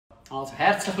Also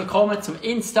herzlich willkommen zum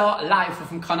Insta Live auf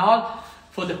dem Kanal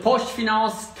von der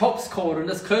Postfinance Topscore. Und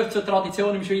das gehört zur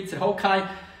Tradition im Schweizer Hockey,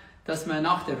 dass man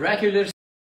nach der Regular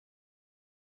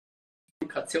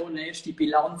Qualifikation eine erste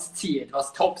Bilanz zieht,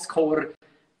 was Topscore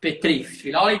betrifft.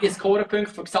 Weil alle die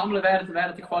Scorepunkte, die gesammelt werden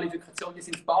während der Qualifikation, die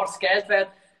sind bares Geld wert.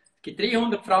 Es gibt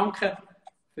 300 Franken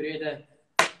für jeden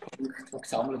Punkt, der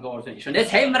gesammelt worden ist. Und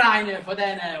jetzt haben wir einen von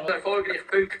denen, der erfolgreich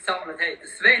Punkte gesammelt hat.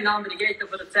 Sven Andrighetto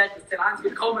von der ZSC1.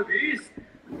 Willkommen bei uns.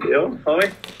 Ja, hi.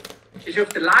 Ist auf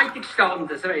der Leitung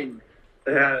gestanden, Sven?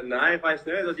 Nein, ich weiss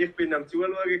nicht. Also ich bin am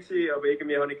Zuschauen, aber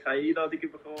irgendwie habe ich keine Einladung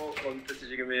bekommen und das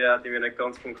ist irgendwie, hat irgendwie nicht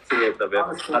ganz funktioniert.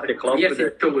 Aber es hat geklappt. Wir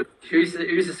sind schuld.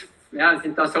 Wir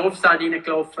sind da so Offside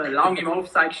reingelaufen, lange im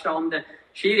Offside gestanden.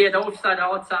 Schiri hat Offside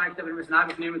angezeigt, aber wir sind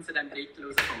einfach nicht mehr zu dem Drittel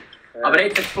rausgekommen. Ja. Aber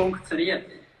jetzt hat es funktioniert.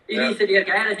 Ich lese dir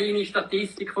gerne deine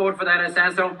Statistik vor von dieser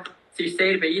Saison. Sie ist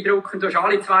sehr beeindruckend. Du hast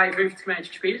alle 52 Matches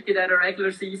gespielt in dieser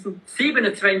Regular Season.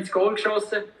 27 Goal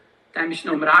geschossen. Dann bist du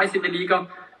Nummer 1 in der Liga.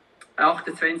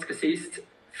 28 Assists.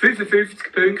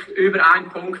 55 Punkte, über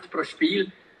 1 Punkt pro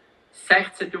Spiel.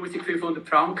 16.500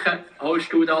 Franken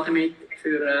holst du damit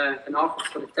für den Nachwuchs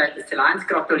von der ZSC1.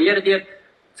 Gratuliere dir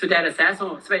zu dieser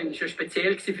Saison. Sven, das war ja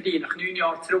speziell für dich. Nach 9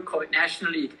 Jahren zurückgekommen in die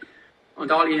National League.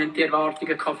 Und alle haben die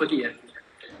Erwartungen von dir.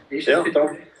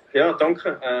 Ja,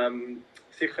 danke.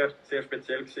 Sicher sehr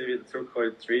speziell gewesen, wieder zurückkommen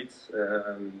in die Schweiz.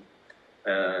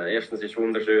 Erstens ist es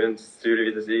wunderschön, in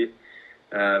Zürich wieder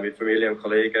sein. Mit Familie und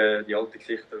Kollegen, die alten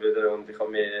Gesichter wieder. Und ich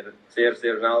habe mich sehr,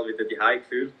 sehr schnell wieder daheim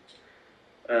gefühlt.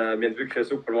 Wir haben wirklich eine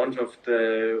super Mannschaft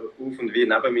auf und wie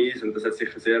neben mir. Und das hat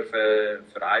sicher sehr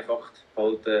vereinfacht,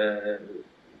 halt,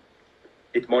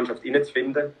 in die Mannschaft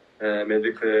hineinzufinden. Wir haben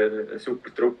wirklich eine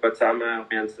super Truppe zusammen.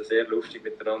 Wir haben es sehr lustig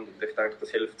miteinander. Und ich denke, das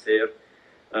hilft sehr.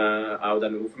 Auch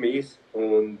dann auf dem Eis.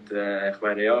 Und ich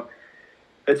meine, ja,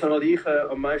 jetzt habe ich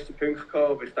am meisten Punkte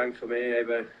gehabt, aber ich denke mehr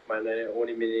eben, ich meine,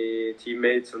 ohne meine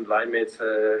Teammates und Linemates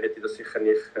hätte ich das sicher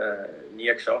nie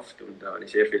geschafft und da habe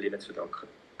ich sehr viel ihnen zu danken.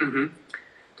 Mhm.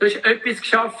 Du hast etwas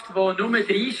geschafft, was nur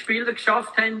 3 Spieler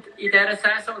geschafft haben in dieser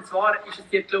Saison, und zwar ist es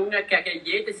dir gelungen, gegen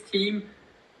jedes Team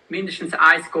mindestens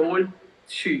 1 Goal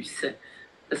zu schiessen.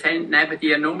 Das haben neben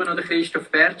dir nur noch der Christoph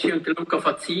Bertschi und der Luca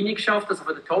Fazzini geschafft. Also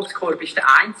von der Topscore bist du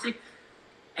der Einzige.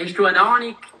 Hast du eine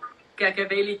Ahnung, gegen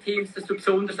welche Teams dass du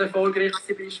besonders erfolgreich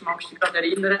bist? Magst du dich gerade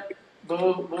erinnern,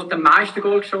 wo du am meisten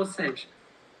Goal geschossen hast?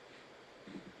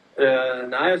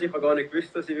 Nein, also ich habe gar nicht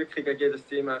gewusst, dass ich wirklich gegen jedes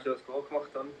Team auch schon ein Goal gemacht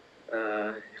habe.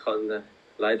 Ich habe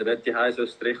leider nicht die so ein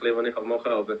Strichchen, das ich machen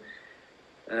kann, aber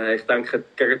ich denke,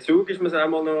 gegen Zug ist mir es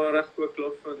einmal noch recht gut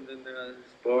gelaufen und dann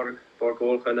ein paar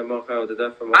Goal können machen oder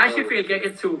dürfen machen. Weißt du viel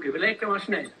gegen Zug? Überleg mal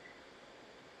schnell.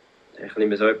 Ich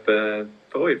nehme so etwa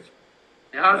 5.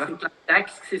 Ja, es sind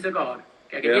 6 sogar.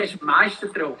 Gegen die hast du am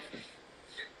meisten getroffen.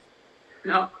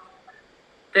 Ja.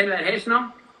 Dann, wer hast du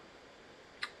noch?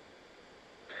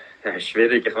 Ja, ist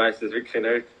schwierig, ich weiss das wirklich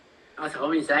nicht. Also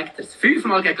komm, ich sage dir,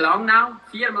 5-mal gegen Langnau,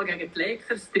 4-mal gegen die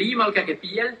Lakers, 3-mal gegen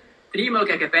Biel, 3-mal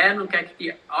gegen Bern und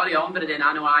gegen alle anderen dann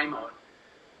auch noch einmal.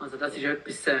 Also das ist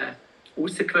etwas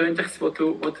Außergewöhnliches, was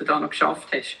du da noch geschafft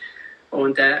hast.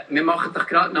 Und wir machen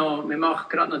gerade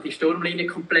noch die Sturmlinie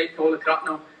komplett, holen gerade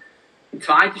noch einen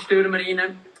zweiten Stürmer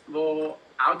rein, der auch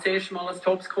das erste Mal als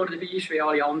Topscorer dabei ist, wie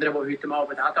alle anderen, die heute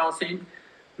Abend auch da sind.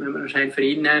 Müssen wir wahrscheinlich für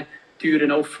ihn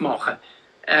Türen offen machen.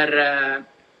 Er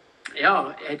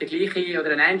hat eine gleiche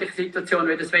oder eine ähnliche Situation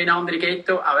wie Sven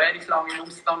Andrighetto. Auch er ist lange im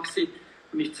Ausland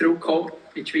und ist zurückgekommen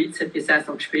in die Schweiz, hat die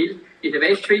Saison gespielt. In der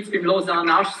Westschweiz beim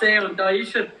Lausanne Aschsee und da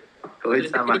ist er.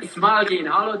 Dennis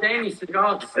Malgin. Hallo Dennis, wie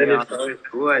geht's? Ja,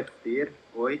 gut, dir?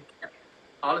 Oi.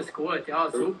 Alles gut, ja,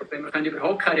 super. Wenn wir über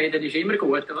Hockey reden, ist immer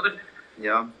gut, oder?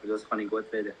 Ja, das kann ich gut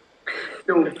reden.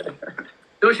 Du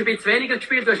hast ein bisschen weniger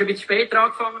gespielt, du hast ein bisschen später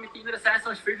angefangen mit deiner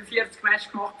Saison, hast 45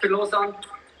 Matches gemacht für Lausanne,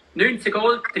 19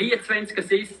 Goal, 23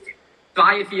 Assists,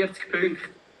 42 Punkte.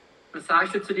 Was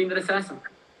sagst du zu deiner Saison?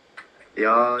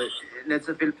 Ja, nicht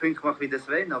so viele Punkte gemacht wie der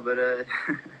Sven, aber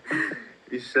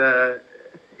ich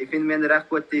finde, wir haben eine recht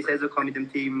gute Saison mit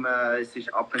dem Team. Es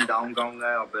ist up and down gegangen,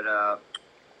 aber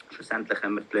schlussendlich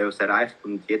haben wir die Playoffs erreicht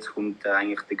und jetzt kommt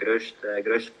eigentlich der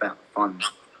grösste Fun.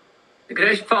 Der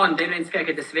grösste Fun, wenn es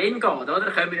gegen den Sven geht,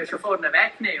 oder? Können wir ja schon vorne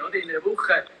wegnehmen, oder? In einer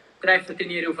Woche treffen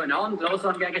ihr aufeinander,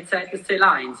 Lausanne gegen ZSC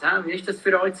Lions. Wie ist das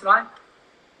für euch zwei?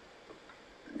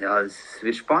 Ja, es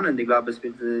wird spannend. Ich glaube, es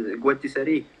wird eine gute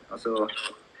Serie. Also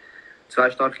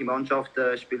 2 starke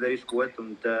Mannschaften, spielerisch gut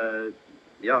und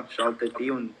schaltet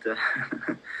ein und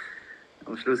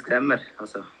am Schluss sehen wir.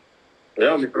 Also.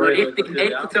 Ja, wir freuen uns. Richtig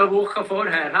nett so eine Woche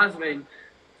vorher, Sven?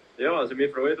 Ja, also wir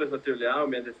freuen uns natürlich auch.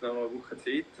 Wir haben jetzt noch eine Woche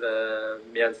Zeit.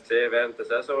 Wir haben es gesehen während der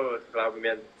Saison. Ich glaube,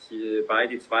 wir haben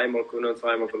beide zweimal gewonnen und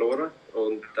zweimal verloren.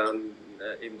 Und dann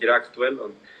im Direktduell.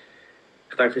 Und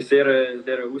ich denke, es ist eine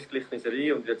sehr ausgeglichene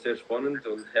Serie und wird sehr spannend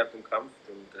und hart umkämpft.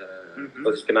 Und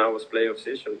das ist genau, was Playoffs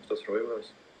ist und auf das freuen wir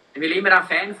uns. Ich will immer auch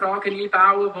Fanfragen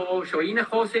einbauen, die schon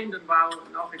reingekommen sind und die auch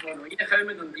nach wie vor noch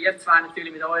reinkommen. Und ihr zwei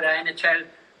natürlich mit eurer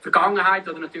NHL-Vergangenheit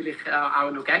oder natürlich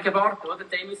auch noch Gegenwart, oder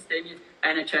Dennis?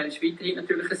 NHL ist weiterhin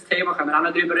natürlich ein Thema, können wir auch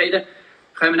noch darüber reden.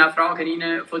 Kommen auch Fragen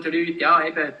rein von den Leuten, ja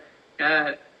eben,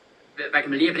 wegen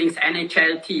dem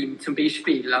Lieblings-NHL-Team zum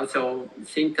Beispiel. Also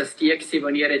sind das die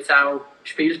gewesen, die ihr jetzt auch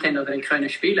gespielt habt oder können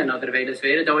spielen? Oder welches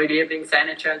wäre euer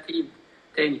Lieblings-NHL-Team,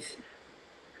 Dennis?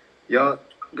 Ja,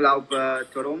 ich glaube,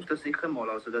 Toronto sicher mal.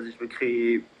 Also das ist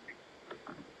wirklich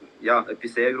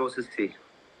etwas sehr Grosses gewesen.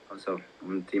 Also,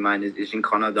 und ich meine, es ist in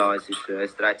Kanada, es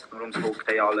dreht sich nur ums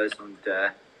Hockey alles. Und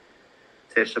das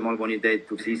erste Mal, als ich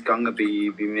dort aufs Eis gegangen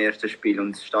bin, beim ersten Spiel,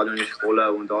 und das Stadion ist voll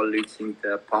und alle Leute sind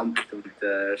pumped und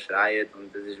schreien.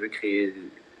 Und das ist wirklich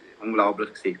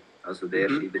unglaublich gewesen. Also der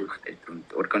erste Eindruck dort und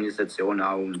die Organisation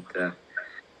auch. Und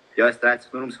es dreht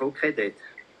sich nur ums Hockey dort.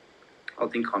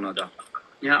 Halt in Kanada.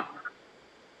 Ja.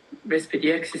 Was war bei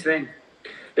dir, Sven?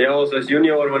 Ja, also als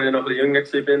Junior, als ich noch ein bisschen jünger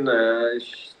war,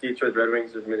 ist Detroit Red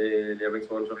Wings meine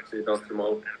Lieblingsmannschaft das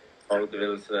Mal. Halt,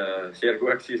 weil sie sehr gut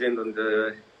waren und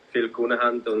viel gewonnen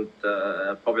haben. Und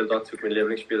Pavel Datsyuk mein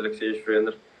Lieblingsspieler war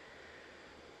früher.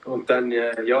 Und dann, je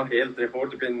älter ich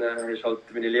geworden bin, ist halt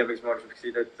meine Lieblingsmannschaft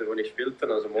dort, wo ich spielte,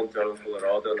 also Montreal und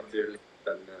Colorado natürlich.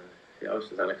 Dann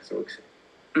ist das eigentlich so gewesen.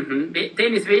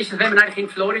 Dennis, wie ist es, wenn man eigentlich in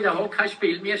Florida Hockey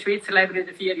spielt? Wir Schweizer leben in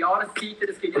den 4 Jahreszeiten.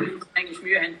 Es gibt ja Leute, die manchmal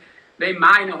Mühe haben, wenn im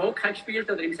Mai noch Hockey gespielt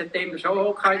oder im September schon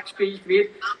Hockey gespielt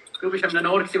wird. Du bist an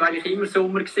einem Ort, wo eigentlich immer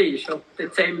Sommer war. Ob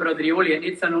Dezember oder Juli hat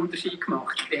nicht so einen Unterschied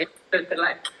gemacht. Wie hast du das dort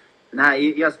erlebt? Nein,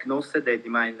 ich habe es genossen dort. Ich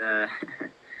meine,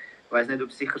 ich weiß nicht,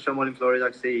 ob es sicher schon mal in Florida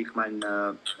war. Ich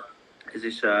meine, es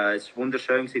ist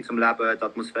wunderschön zum Leben, die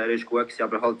Atmosphäre ist gut gewesen,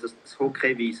 aber halt das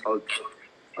Hockey weiss halt.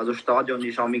 Also das Stadion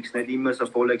war nicht immer so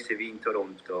voll wie in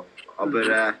Toronto.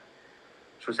 Aber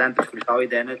schlussendlich spielt auch in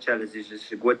der NHL. Es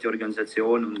ist eine gute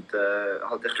Organisation und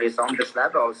halt ein bisschen anderes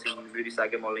Leben als in, würde ich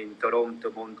sagen, mal in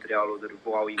Toronto, Montreal oder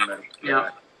wo auch immer.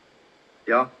 Ja.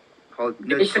 Ja, halt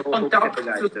nicht wie ist der so Kontakt zu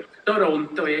begeistert.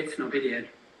 Toronto jetzt noch bei dir?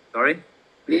 Sorry?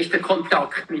 Wie ist der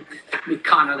Kontakt mit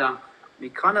Kanada?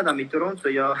 Mit Kanada, mit Toronto,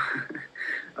 ja.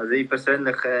 Also ich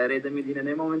persönlich rede mit ihnen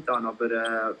nicht momentan,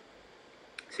 aber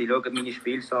sie schauen meine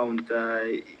Spiele an und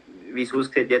wie es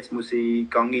aussieht, jetzt gehe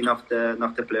ich nach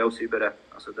den Playoffs über.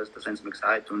 Also das haben sie mir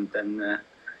gesagt und dann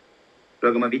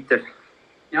schauen wir weiter.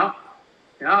 Ja,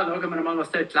 schauen wir mal,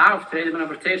 was dort läuft. Reden wir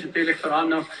aber zuerst natürlich vor allem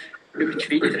noch über die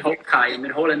Schweizer Hockey.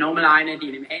 Wir holen nochmal einen rein.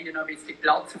 Wir haben ja noch ein bisschen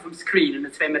Platz auf dem Screen. Und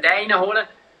jetzt wenn wir den reinholen,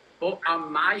 der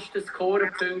am meisten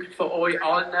Scorerpunkte von euch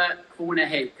allen gewonnen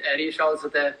hat. Er ist also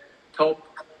der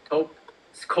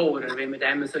Top-Scorer, wie man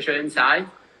dem so schön sagt.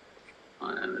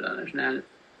 Schnell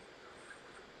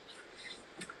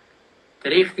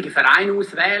den richtigen Verein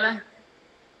auswählen,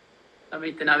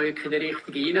 damit dann auch wirklich der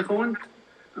richtige reinkommt.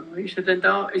 Wo ist er denn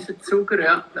da, unser Zuger?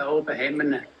 Ja, da oben haben wir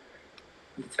ihn.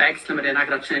 Und jetzt wechseln wir dann auch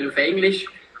gerade schnell auf Englisch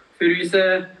für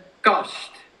unseren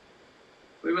Gast.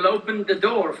 We will open the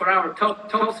door for our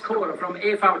top scorer from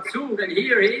EV Zug, and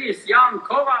here he is, Jan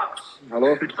Kovac.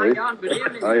 Hello. Hi Jan, good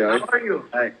evening. Hi. How are you?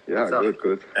 Hey, Yeah,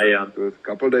 good. Hey, Jan. Good.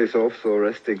 Couple days off, so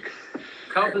resting.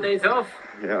 Couple days off.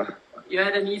 Yeah. You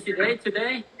had an easy day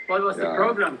today. What was the Yeah.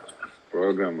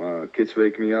 program? Kids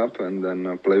wake me up and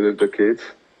then play with the kids,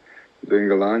 doing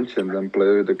a lunch and then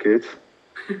play with the kids.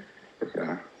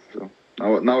 Yeah. So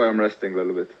now I'm resting a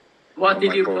little bit. What on did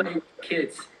my you phone. play with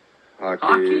kids?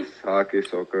 Hockey,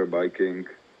 soccer, biking.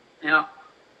 Yeah.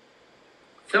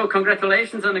 So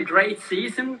congratulations on a great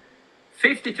season.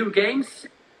 52 games,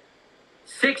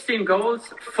 16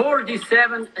 goals,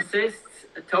 47 assists,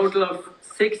 a total of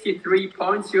 63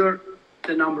 points. You're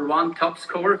the number 1 top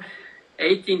scorer.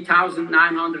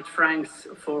 18,900 francs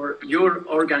for your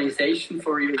organization,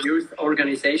 for your youth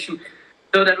organization.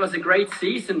 So that was a great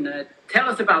season. Tell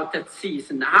us about that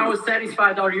season. How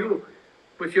satisfied are you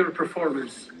with your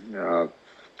performance? Yeah,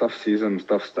 tough season,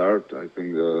 tough start. I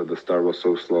think the start was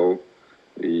so slow.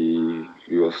 We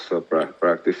was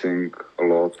practicing a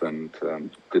lot and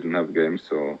didn't have games,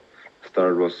 so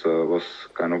start was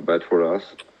kind of bad for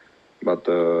us. But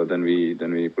then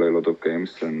we play a lot of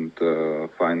games and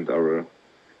find our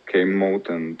game mode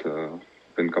and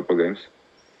win a couple games.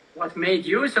 What made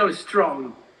you so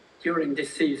strong during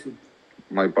this season?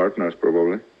 My partners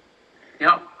probably.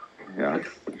 Yeah. Yeah.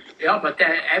 Yeah, but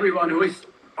everyone who is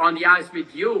on the ice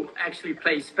with you actually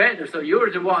plays better. So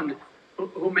you're the one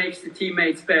who makes the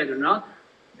teammates better, not?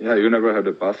 Yeah, you never have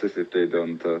the passes if they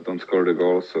don't score the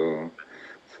goals. So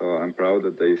I'm proud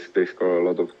that they score a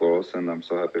lot of goals, and I'm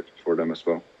so happy for them as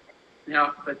well.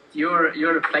 Yeah, but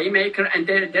you're a playmaker, and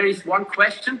there is one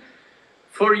question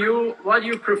for you. What do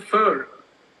you prefer,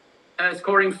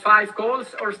 scoring 5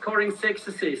 goals or scoring 6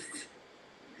 assists?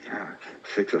 Yeah,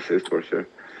 6 assists for sure.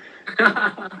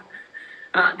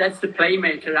 That's the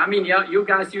playmaker. I mean, yeah, you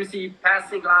guys, you see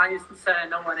passing lines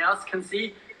no one else can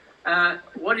see.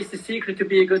 What is the secret to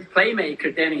be a good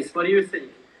playmaker, Dennis? What do you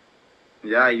think?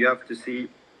 Yeah, you have to see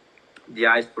the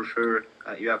ice for sure.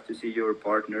 You have to see your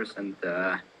partners, and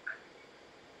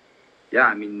yeah,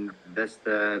 I mean that's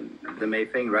the main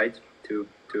thing, right? To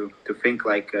think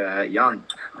like Jan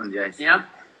on the ice. Yeah.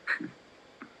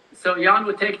 So Jan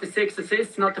would take the 6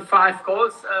 assists, not the 5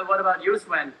 goals. What about you,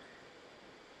 Sven?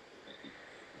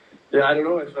 Yeah, I don't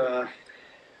know if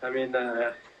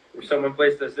if someone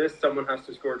plays the assist, someone has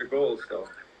to score the goals. So,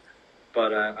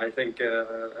 but I think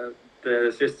the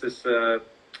assist is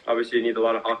obviously you need a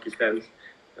lot of hockey sense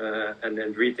and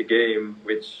then read the game,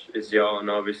 which is Jan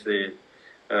obviously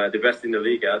the best in the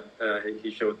league at. He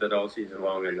showed that all season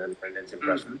long, and it's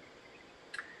impressive. Mm-hmm.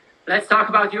 Let's talk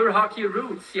about your hockey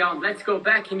roots, Jan. Let's go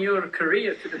back in your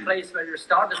career to the place where you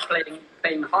started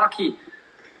playing hockey.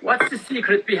 What's the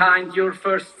secret behind your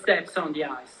first steps on the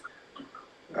ice?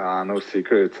 No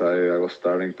secrets. I was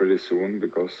starting pretty soon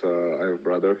because I have a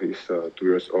brother. He's 2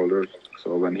 years older.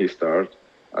 So when he started,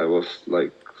 I was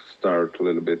start a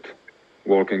little bit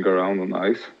walking around on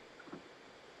ice.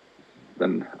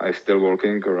 Then I still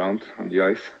walking around on the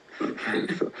ice. So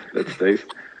that stays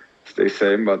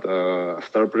same. But I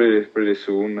start pretty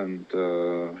soon, and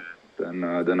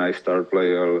then I start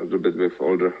play a little bit with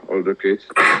older kids.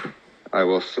 I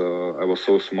was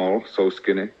so small, so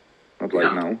skinny, not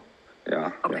like now.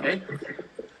 Yeah. Okay.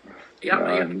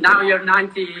 Yeah. Now you're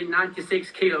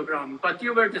 96 kilogram, but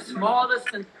you were the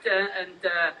smallest and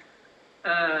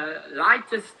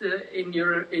lightest in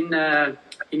your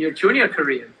junior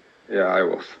career. Yeah,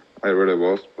 I really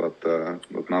was, but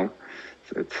now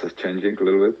it's changing a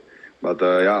little bit. But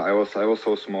yeah, I was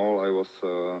so small. I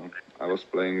was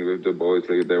playing with the boys.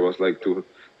 There was two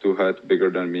heads bigger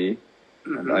than me.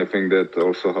 Mm-hmm. And I think that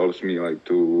also helps me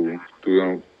to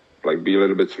be a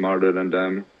little bit smarter than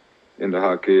them in the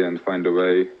hockey and find a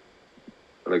way,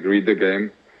 read the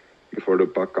game before the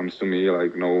puck comes to me,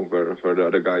 know where the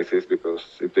other guys is,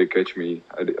 because if they catch me,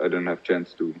 I don't have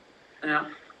chance to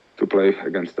play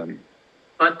against them.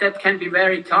 But that can be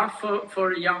very tough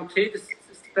for young kids,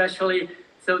 especially.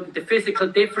 So the physical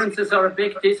differences are a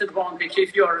big disadvantage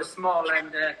if you are a small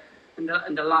and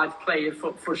a light player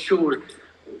for sure.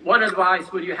 What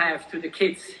advice would you have to the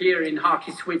kids here in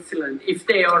Hockey Switzerland if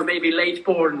they are maybe late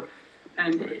born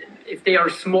and if they are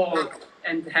small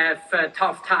and have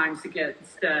tough times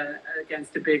against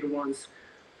the bigger ones?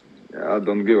 Yeah,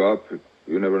 don't give up.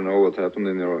 You never know what happened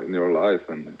in your life,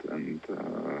 and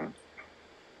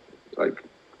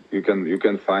you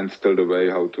can find still the way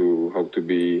how to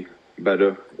be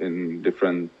better in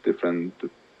different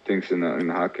things in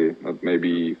hockey. Not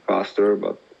maybe faster,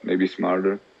 but maybe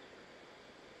smarter.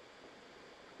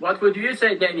 What would you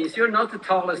say, Dennis? You're not the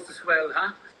tallest as well,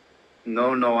 huh?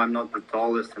 No, I'm not the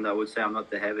tallest, and I would say I'm not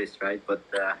the heaviest, right? But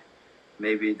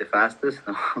maybe the fastest.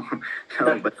 No,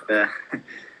 but no.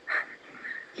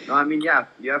 I mean, yeah,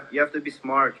 you have to be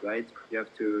smart, right? You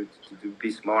have to be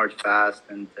smart, fast,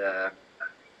 and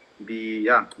be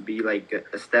like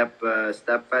a step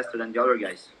faster than the other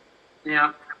guys.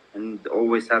 Yeah. And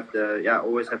always have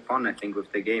fun. I think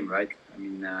with the game, right? I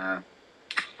mean.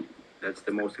 That's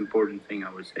the most important thing, I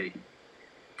would say.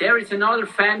 There is another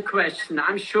fan question.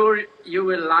 I'm sure you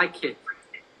will like it.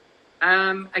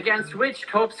 Against which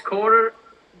top scorer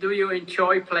do you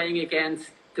enjoy playing against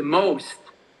the most?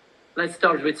 Let's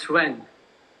start with Sven.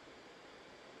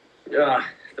 Yeah,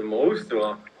 the most?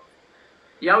 Well,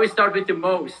 yeah, we start with the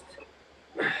most.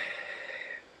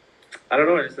 I don't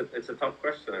know. It's a tough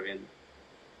question. I mean,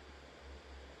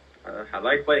 I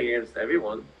like playing against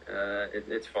everyone.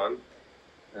 It's fun.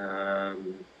 Now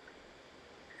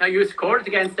you scored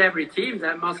against every team.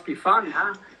 That must be fun,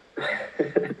 huh?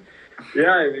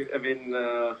 Yeah, I mean,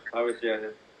 obviously,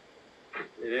 it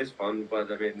is fun.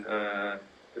 But I mean,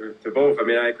 to both. I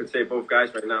mean, I could say both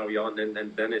guys right now, Jan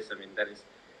and Dennis. I mean, Dennis,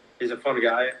 he's a fun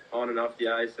guy on and off the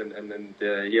ice, and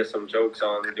he has some jokes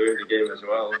on during the game as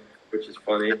well, which is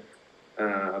funny.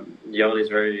 Jan is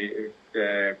very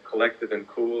collected and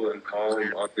cool and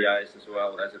calm on the ice as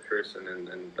well as a person,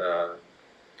 and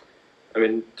I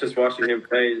mean, just watching him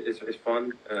play is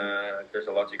fun. There's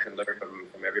a lot you can learn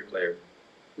from every player.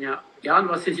 Yeah. Jan,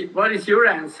 what is your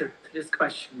answer to this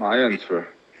question? My answer,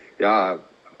 yeah,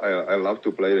 I love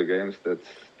to play the games.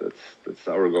 That's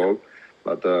our goal.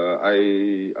 But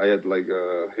I had like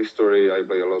a history. I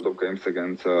play a lot of games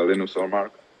against Linus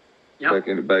Ormark back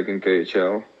in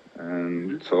KHL,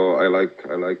 and so I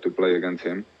like to play against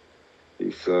him.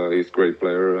 He's a great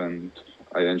player, and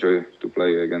I enjoy to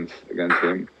play against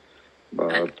him.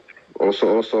 But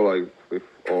also like with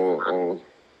all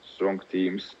strong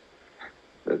teams.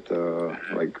 That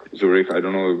like Zurich, I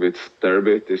don't know if it's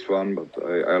derby this one, but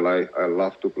I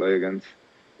love to play against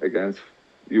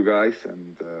you guys,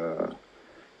 and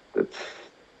that's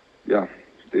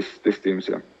this teams.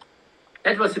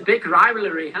 That was a big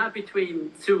rivalry,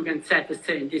 between Zug and ZSC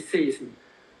in this season.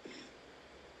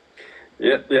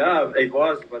 Yeah, it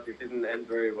was, but it didn't end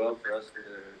very well for us in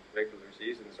the regular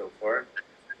season so far.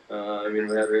 I mean,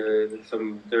 we had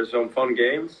there's some fun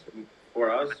games for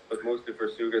us, but mostly for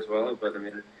Zug as well. But I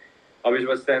mean, obviously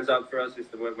what stands out for us is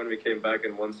when we came back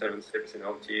and won 7-6 in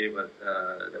OT, but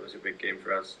that was a big game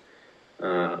for us.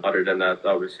 Other than that,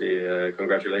 obviously,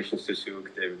 congratulations to Zug.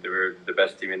 They were the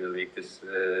best team in the league this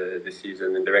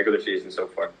season, in the regular season so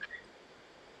far.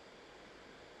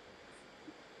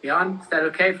 Jan, is that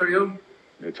okay for you?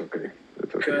 It's okay.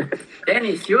 Good.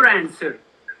 Dennis, your answer?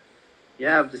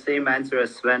 Yeah, I have the same answer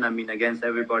as Sven. I mean, against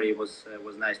everybody it was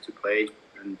nice to play,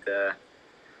 and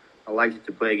I liked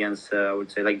to play against, I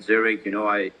would say, like Zurich. You know,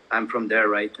 I'm from there,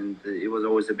 right? And it was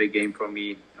always a big game for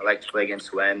me. I like to play against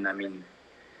Sven. I mean,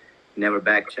 never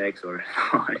back checks or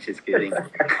just kidding.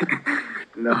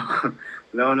 No.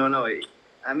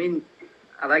 I mean,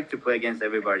 I like to play against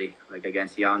everybody, like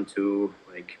against Jan too.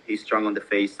 Like, he's strong on the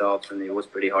face-offs, and it was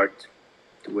pretty hard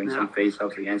to win some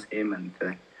face-offs against him. And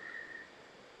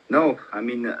no, I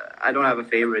mean, I don't have a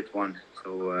favorite one.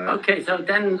 So okay, so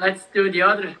then let's do the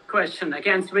other question.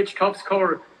 Against which top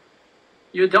scorer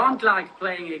you don't like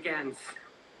playing against?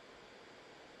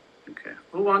 Okay.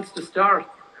 Who wants to start?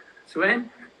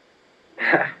 Sven?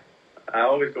 I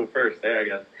always go first there, I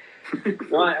guess.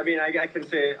 No, I mean, I can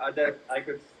say that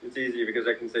it's easy because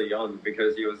I can say Jan,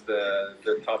 because he was the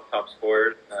top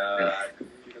scorer.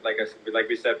 Like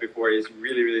we said before, he's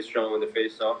really, really strong on the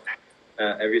face-off.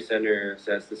 Every center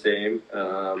says the same.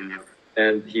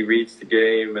 And he reads the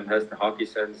game and has the hockey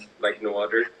sense like no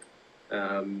other.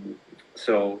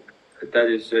 So that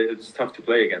is, it's tough to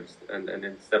play against, and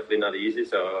it's definitely not easy.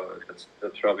 So that's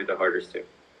probably the hardest too.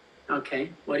 Okay,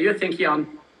 what do you think, Jan?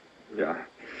 Yeah,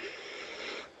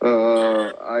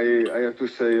 I have to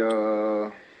say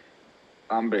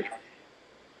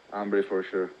Ambre for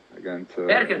sure against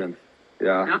against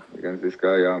this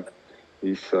guy. Yeah,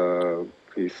 he's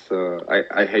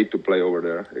I hate to play over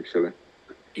there actually.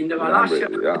 In the Valassia.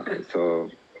 Yeah, so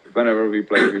whenever we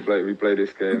play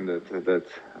this game, that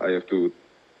I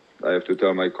have to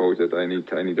tell my coach that I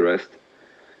need rest,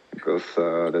 because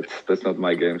that's not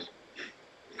my games.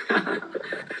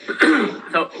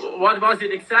 So what was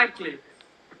it exactly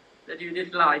that you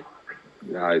didn't like?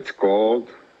 Yeah, it's cold.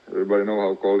 Everybody know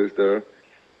how cold it is there.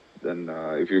 Then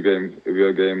if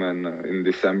you're game in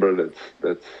December,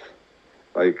 that's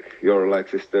like your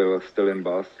legs is still in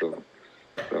bath. So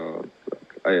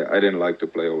I didn't like to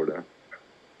play over there.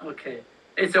 Okay,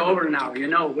 it's over now. You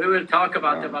know, we will talk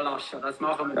about the Valassia. Das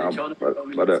machen wir dann schon.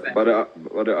 But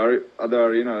the other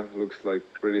arena looks like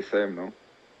pretty same, no?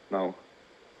 Now.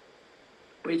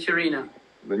 Which arena?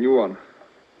 The new one.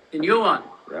 The new one?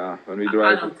 Yeah, when we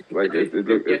drive, like it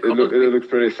looks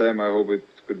pretty same. I hope it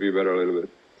could be better a little bit.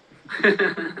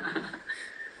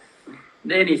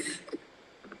 Dennis.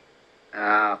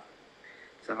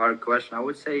 It's a hard question. I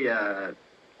would say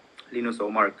Linus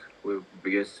Ormark,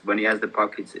 because when he has the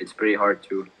puck, it's pretty hard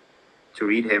to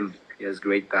read him.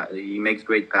 He makes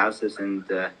great passes, and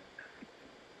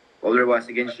otherwise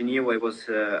against Geneva, it was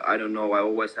I don't know. I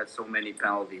always had so many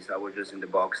penalties. I was just in the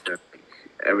box there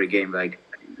every game, like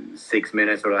 6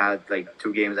 minutes, or I had like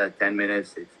 2 games at 10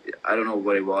 minutes. I don't know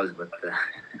what it was, but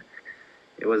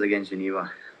it was against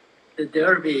Geneva. The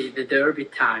derby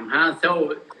time, huh?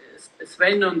 So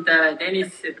Sven und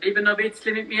Dennis bleiben noch ein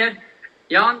bisschen mit mir.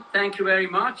 Jan, thank you very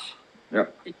much. Yeah,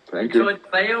 thank you. Enjoy the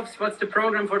playoffs. What's the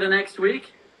program for the next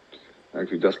week?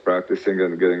 Actually, just practicing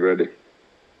and getting ready.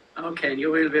 Okay,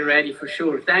 you will be ready for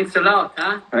sure. Thanks a lot,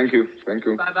 huh? Thank you.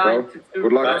 Bye-bye. Ciao.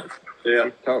 Good luck. Bye. Yeah.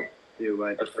 Ciao. See you,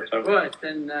 bye. Gut,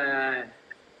 dann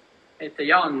hat der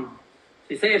Jan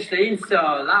sein erstes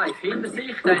Insta live hinter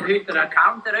sich. Er hat heute einen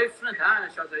Account eröffnet. Er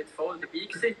ist also jetzt voll dabei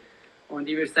gewesen. Und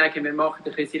ich würde sagen, wir machen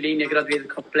diese Linie gerade wieder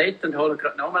komplett und holen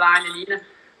gerade nochmal eine rein.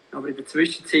 Aber in der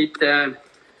Zwischenzeit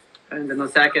könnt ihr noch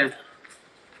sagen,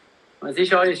 was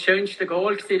war euer schönster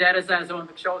Goal in dieser Saison, das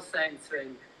ihr geschossen habt,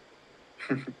 Sven?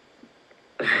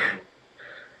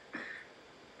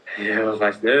 Ja, ich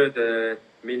weiss nicht.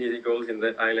 Meine Goals sind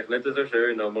eigentlich nicht so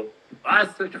schön, aber...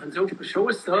 Was? Du hast doch einen super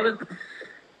Schuss, oder?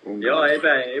 Ja, eben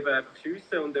einfach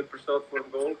schiessen und jemand steht vor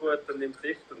dem Goal gut und nimmt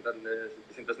Sicht und dann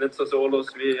sind das nicht so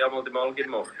Solos, wie einmal der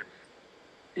Malgin macht.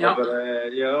 Ja. Aber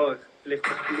ja, vielleicht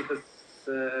das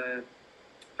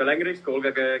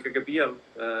Verlängerungsgoal gegen Biel,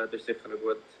 das ist sicher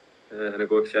ein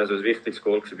gutes, also ein wichtiges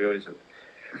Goal für uns.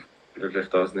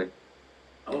 Vielleicht das nicht.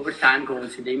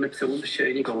 Overtime-Goals sind immer besonders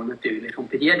schöne Goals natürlich.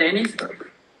 Und bei dir, Dennis?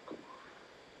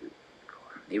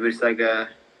 Ich würde sagen,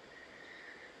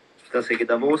 das gegen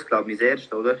Davos, glaube ich, mein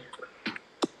erstes, oder?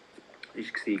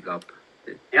 War, glaube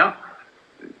ich. Ja.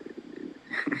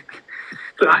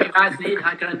 Ich weiß nicht, ich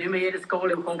habe gerade nicht mehr jedes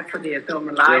Goal im Kopf von dir. Tut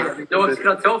mir leid. Ja, Ich schaue es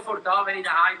gerade sofort an, wenn ich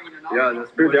daheim bin. Ja,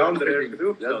 das Für die anderen erst Ja,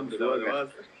 aufgestanden, oder was?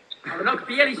 Aber noch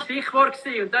Biel war Stichwort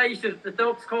und da ist er, der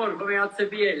Topscorer von WHC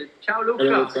Biel. Ciao, Ja,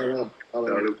 Luca.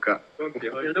 Ja, Luca. Und die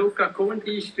Der heute. Luca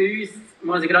Kunti ist bei uns.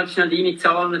 Muss ich gerade schnell deine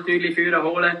Zahlen natürlich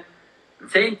holen.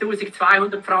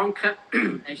 10.200 Franken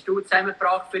hast du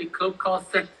zusammengebracht für die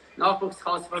Clubkasse,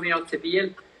 Nachwuchskasse von WHC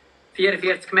Biel.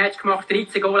 44 Match gemacht,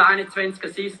 13 Goal, 21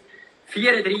 Assists,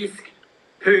 34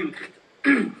 Punkte.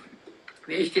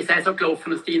 Wie ist die Saison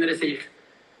gelaufen aus deiner Sicht?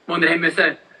 Wo wir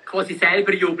müssen quasi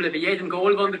selber jubeln. Bei jedem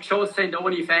Goal, das wir geschossen haben,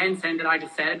 ohne Fans, haben wir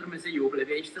eigentlich selber müssen jubeln.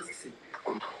 Wie ist das gewesen?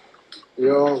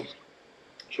 Ja,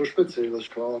 schon speziell, das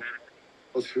ist klar.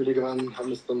 Als Gefühl haben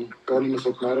wir es dann gar nicht mehr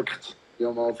so gemerkt wie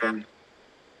am Anfang.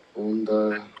 Und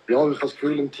ja, ich habe das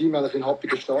Gefühl, im Team haben wir einen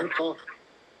happigen Start gehabt.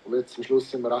 Und jetzt am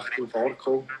Schluss sind wir recht in Fahrt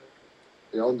gekommen.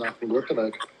 Ja, und echt einen guten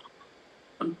Weg.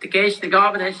 Und gestern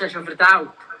Abend hast du das schon verdaut.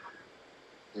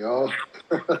 Ja,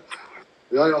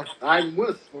 ja. Nein,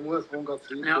 man muss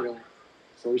geht's weiter. Ja. Ja.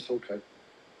 So ist es okay.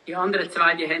 Die anderen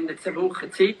zwei die haben jetzt eine Woche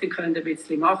Zeit und können ein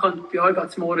bisschen machen. Und bei euch geht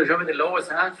es morgen schon wieder los.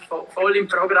 Voll im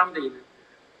Programm drin.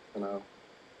 Genau.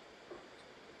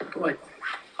 Gut.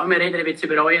 Wir reden ein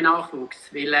bisschen über euren Nachwuchs.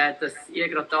 Weil dass ihr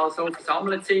gerade da so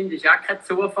versammelt sind, ist auch kein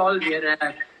Zufall. Wir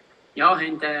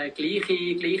haben gleiche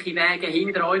Wege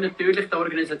hinter euch natürlich. Die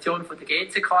Organisation von der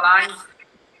GCK Lions.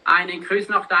 Einen in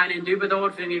Küsnacht, einen in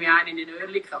Dübendorf, irgendwie einen in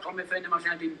Oerlikon. Komm, wir fangen mal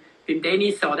schnell beim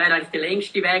Dennis an. Der hat eigentlich den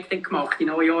längsten Weg dann gemacht, die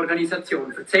neue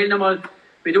Organisation. Erzähl nochmal,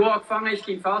 wie du angefangen hast.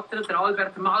 Dein Vater, der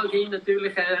Albert Malgin,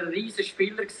 natürlich ein riesen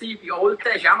Spieler gewesen. Bei Olten,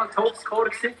 er war auch mal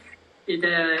Topscorer in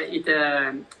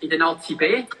der Nazi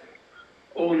B.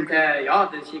 Und das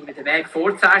war irgendwie der Weg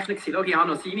vorzeichnet. Schau, ich habe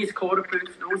noch seine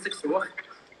Scorerpunkte rausgesucht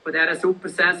von dieser super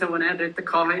Saison, die er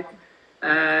dort hatte.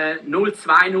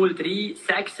 0-2-0-3,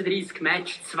 36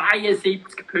 Match,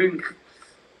 72 Punkte.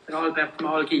 Der Albert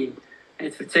Malgin.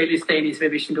 Jetzt erzähl uns, Dennis, wie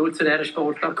bist denn du zu dieser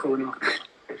Sportart gekommen?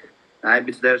 Nein, ich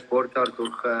bin zu dieser Sportart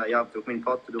durch meinen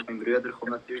Vater, durch meinen Bruder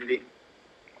gekommen natürlich.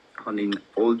 Ich habe in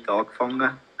Olten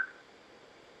angefangen.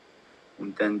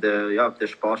 Und dann den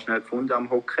Spaß schnell gefunden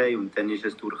am Hockey. Und dann ist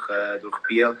es durch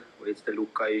Biel, wo jetzt der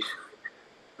Luca ist,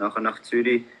 nachher nach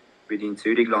Zürich. Bin ich in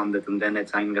Zürich gelandet. Und dann hat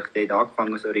es eigentlich dort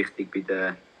angefangen, so richtig bei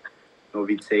der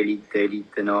Novice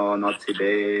Elite, Nazi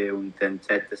B und dann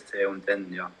ZSC. Und dann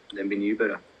bin ich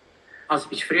über. Also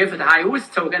bist du früher von daheim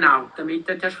ausgezogen, auch, damit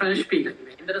du dort spielen konntest. Wie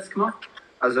habt ihr das gemacht?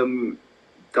 Also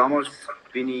damals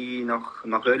bin ich nach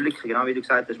Oerlikon, genau wie du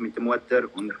gesagt hast, mit der Mutter.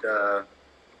 Und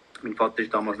mein Vater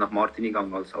ist damals nach Martin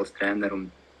gegangen als Trainer.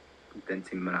 Und dann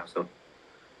sind wir auch so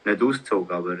nicht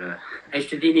ausgezogen, aber...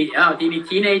 Hast du deine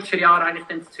Teenagerjahre eigentlich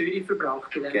dann in Zürich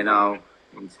verbracht? Genau,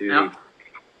 in Zürich. Ja.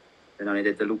 Dann habe ich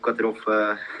dort den Luca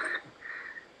getroffen,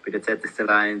 bei der ZSC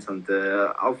Lions und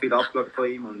auch viel abgeschaut von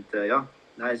ihm. Und es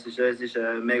war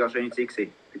eine mega schöne Zeit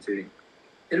gewesen, bei Zürich.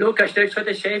 Der Luca war dort schon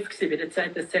der Chef bei der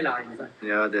ZSC Lions.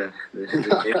 Ja, der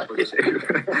Chef von der Chef.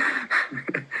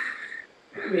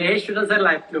 Wie hast du das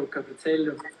erlebt, Luca? Erzähl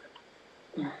uns.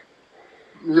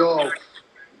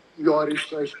 Ja, er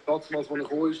ist damals, als er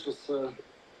gekommen ist, das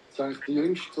eigentlich der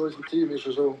Jüngste zu unserem Team, ist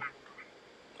er schon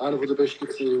einer der Besten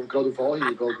gewesen. Und gerade auf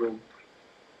Anhieb, also,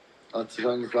 hat sich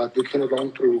eigentlich wirklich nicht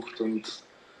lange gebraucht. Und das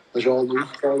ist allen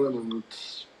aufgefallen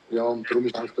und darum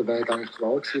ist eigentlich der Weg eigentlich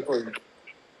klar gewesen von ihm.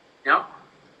 Ja,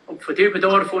 und von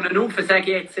Dübendorf unten rauf, sage ich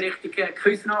jetzt richtig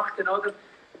Küsnachten, oder?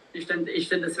 Ist dann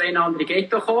das Sven andere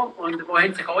Ghetto gekommen. Und wo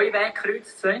haben sich eure Wege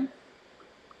gekreuzt, Sven?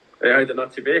 Ja, in der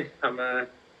Nazi B war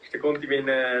der Conti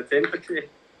mein Center.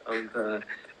 Und es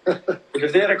war eine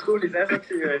sehr coole Saison. Ich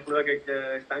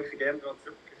denke gerne daran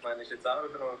zurück. Ich meine, es ist jetzt auch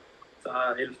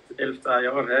noch 11, 10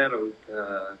 Jahre her. Und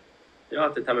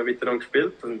dort haben wir miteinander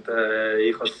gespielt. Und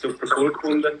ich habe es super cool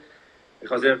gefunden. Ich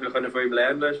konnte sehr viel von ihm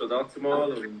lernen, schon dazu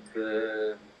mal. Und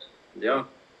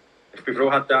Ich bin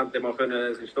froh, hat er mal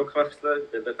seinen Stock wechseln,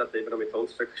 weil dort hat er immer noch mit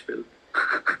Holzstöcken gespielt.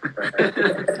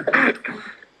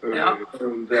 Ja.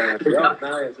 Und ja,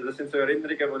 nein, also das sind so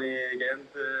Erinnerungen, die ich gerne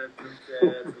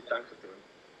denken tue.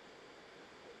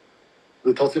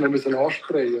 Dort hat sie noch müssen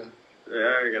ansprayen.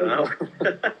 Ja, genau.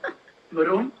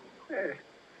 Warum?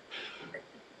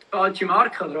 Falsche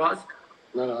Marke, oder was?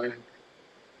 Nein.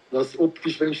 Das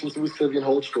optisch wenigstens aussieht wie ein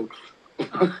Holzstock.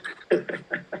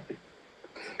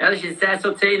 Ja, das war jetzt so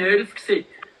 10-11 gewesen.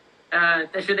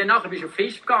 Das ist ja dann nachher, bist du auf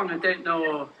Fisch gegangen und dort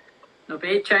noch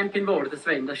B-Champion geworden,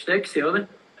 Sven. Das war dort, oder?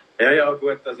 Ja,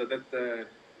 gut, also dort,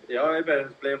 ja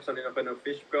eben, Playoffs habe ich noch auf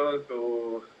Fisch gehen,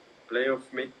 Playoff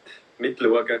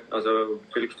mitschauen. Also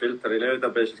viel gespielt habe ich nicht,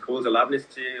 aber es war ein cooles Erlebnis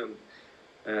gewesen.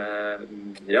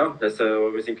 Und ja,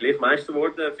 wir sind gleich Meister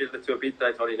geworden, viel dazu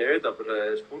beigetragen habe ich nicht, aber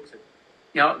es war cool gewesen.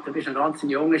 Ja, du bist ein ganz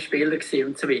junger Spieler gewesen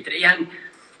und so weiter. Ihr habt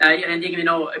irgendwie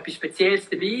noch etwas Spezielles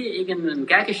dabei, irgendeinen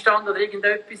Gegenstand oder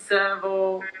irgendetwas,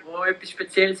 wo etwas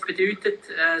Spezielles bedeutet.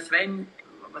 Sven,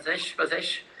 was hast du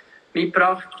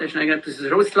mitgebracht? Hast du noch irgendetwas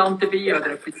aus Russland dabei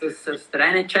oder etwas aus der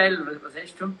NHL? Was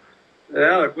hast du?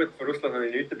 Ja, gut, von Russland habe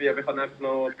ich nichts dabei, aber ich habe einfach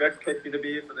noch ein Böckkäppchen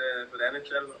dabei von der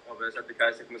NHL. Aber es hat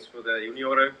geheißen, ich muss von den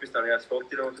Junioren etwas, da habe ich ein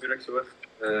Foto noch gesucht.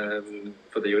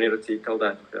 Von der Juniorzeit halt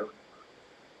einfach, ja.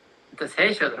 Das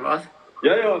hast du, oder was?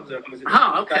 Ja, also muss ich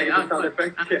okay, ja. Gut.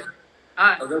 Böck.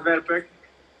 Also das wäre Böck.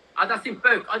 Das sind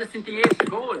Böck, das sind die ersten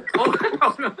Goal.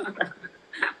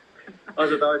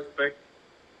 Also da ist Böck.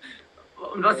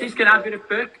 Und was ist genau für ein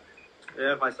Böck?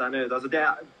 Ja, ich weiß auch nicht. Also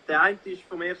der eine ist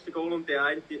vom ersten Goal und der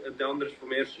andere ist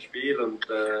vom ersten Spiel. Und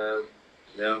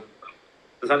ja,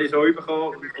 das habe ich so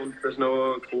bekommen und das ist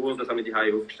noch cool, das habe ich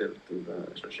daheim aufgestellt. Und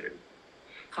das ist noch schön.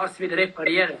 Kannst du wieder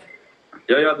reparieren?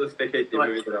 Ja, das geht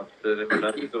immer wieder ab. Da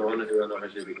kannst du so hin, dann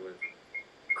ist es wieder gut.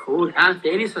 Cool.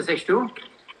 Dennis, was hast du?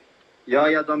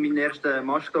 Ja, da mein erster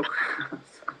Maststock. Das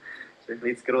ist ein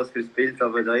bisschen zu gross fürs Bild,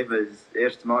 aber da eben das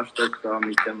erste Maststock da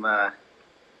mit dem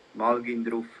Malgin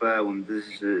drauf. Und das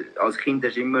ist, als Kind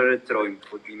hast du immer geträumt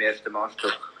von deinem ersten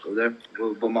Maststock, oder?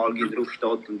 Wo Malgin drauf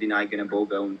steht und deinen eigenen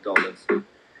Bogen und alles.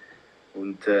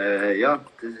 Und ja,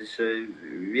 das ist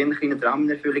wie ein kleiner Traum in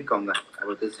Erfüllung gegangen.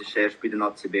 Aber das ist erst bei der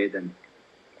ACB dann.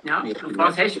 Ja, und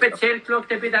was hast du speziell geschaut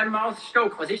bei diesem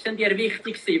Maststock? Was ist denn dir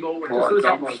wichtig, wo du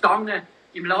so Stangen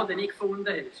im Laden nicht gefunden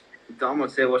hast?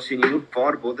 Damals sehr wahrscheinlich nur die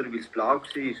Farbe, oder? Weil es blau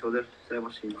war, oder? Sehr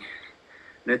wahrscheinlich.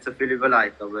 Nicht so viel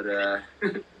überlegt, aber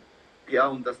ja,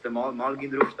 und dass der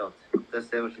Malgin drauf steht. Das war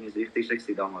sehr wahrscheinlich das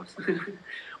Wichtigste damals.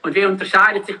 Und wie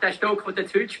unterscheidet sich der Stock, den du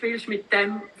jetzt heute spielst, mit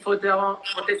dem, den du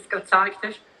jetzt gerade gezeigt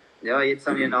hast? Ja, jetzt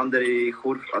habe ich eine andere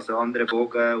Kurve, also andere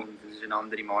Bogen und es ist eine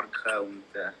andere Marke und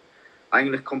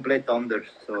eigentlich komplett anders.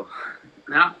 So.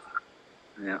 Ja.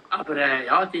 Ja. Aber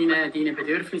ja, deine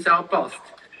Bedürfnisse angepasst.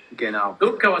 Genau.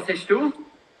 Luca, was hast du?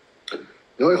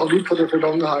 Ja, ich habe nichts von der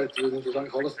Vergangenheit, weil das ist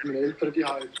eigentlich alles meine Eltern die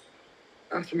haben.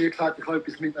 Sie haben zu mir gesagt, ich habe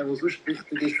etwas mitnehmen, was sonst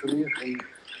wichtig ist für mich.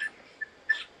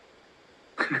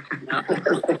 Ja.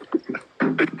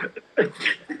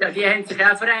 Ja, die haben sich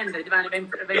auch verändert. Ich meine,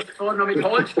 wenn du vorher noch mit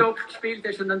Holzstock gespielt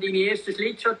hast und an deine ersten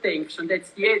Schlittschuhe denkst und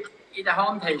jetzt die in der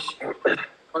Hand hast,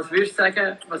 was würdest du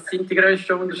sagen, was sind die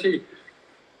grössten Unterschiede?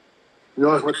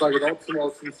 Ja, ich würde sagen,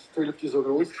 damals sind die Hälfte so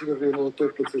groß, wie noch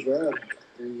doppelt so schwer.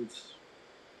 Und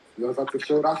ja, es hat sich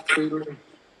schon recht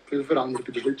viel verändert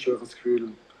bei den Schlittschuhen, ich habe das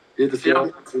Gefühl. Jedes Jahr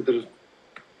wieder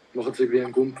machen sie irgendwie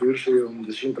einen Gumpwürsche und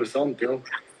das ist interessant, ja.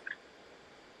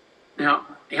 Ja,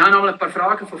 ich habe noch ein paar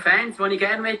Fragen von Fans, die ich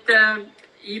gerne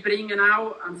einbringen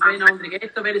auch an Sven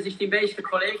Andrighetto. Welches ist dein bester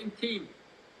Kollege im Team?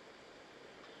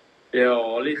 Ja,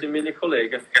 alle sind meine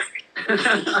Kollegen.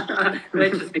 Du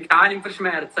willst es mit keinem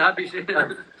verschmerzen,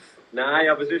 Nein,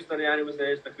 aber sonst habe ich einen aus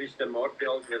der ersten Christian Marti,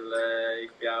 weil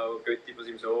ich bin auch Götti von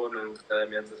seinem Sohn und wir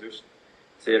haben es sonst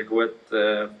sehr gut,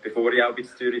 bevor ich auch bei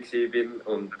Zürich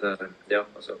war. Und ja,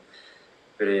 also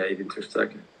würde ich sonst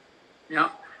sagen.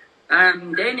 Ja.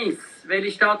 Dennis,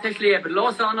 welche Stadt hast du lieber,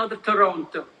 Lausanne oder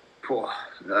Toronto? Boah,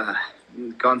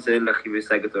 ganz ehrlich, ich würde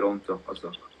sagen Toronto. Also,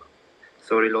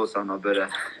 sorry Lausanne, aber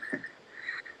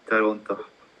Toronto.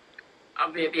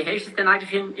 Aber wie hast du es denn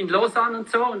eigentlich in Lausanne und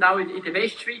so und auch in der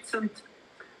Westschweiz und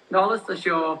alles? Das ist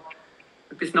ja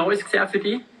etwas Neues gesehen für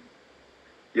dich.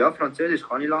 Ja, Französisch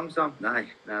kann ich langsam.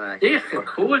 Nein. Sicher,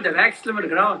 cool, dann wechseln wir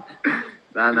gerade.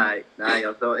 Nein.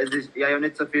 Also, ich habe ja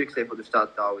nicht so viel gesehen von der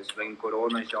Stadt aus. Wegen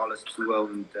Corona ist alles zu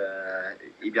und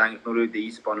ich bin eigentlich nur in der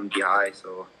Eisbahn und die Hause.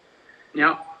 So.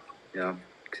 Ja. Ja,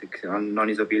 noch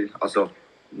nicht so viel. Also,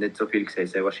 nicht so viel gesehen,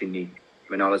 sehr wahrscheinlich.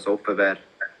 Wenn alles offen wäre,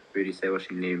 würde ich sehr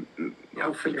wahrscheinlich. Ja.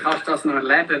 Hoffentlich kannst du das noch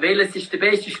erleben. Welches ist der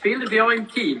beste Spieler bei euch im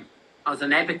Team? Also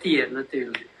neben dir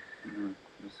natürlich.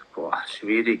 Boah,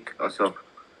 schwierig. Also,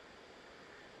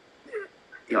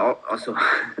 Ja, also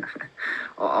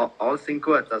alles sind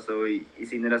gut, also in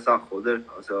seiner Sache, oder?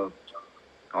 Also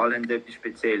alle haben etwas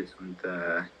Spezielles und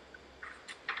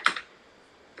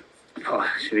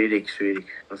schwierig.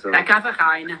 Also, Sag einfach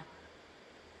einen.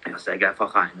 ja, sag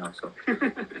einfach einen. Also.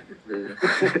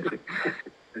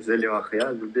 Was soll ich machen?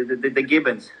 Ja, der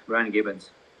Gibbons, Brian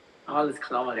Gibbons. Alles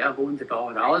klar, ja,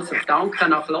 wunderbar. Also, danke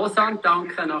nach Lausanne,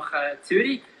 danke nach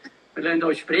Zürich. Wir lassen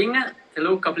euch springen. Der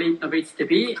Luca bleibt noch ein bisschen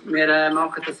dabei. Wir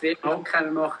machen das wie Hockey,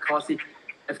 wir machen quasi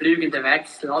einen fliegenden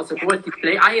Wechsel. Also gute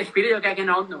Play. Ihr spielt ja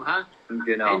gegeneinander noch, hä?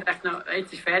 Genau.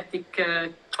 Jetzt ist fertig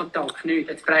Kontakt,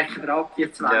 nichts. Jetzt brechen wir ab,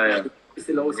 ihr zwei. Ja. Bis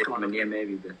ihr Das sieht man losgeht. nie mehr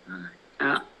wieder. Nein.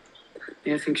 Ja.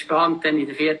 Wir sind gespannt dann in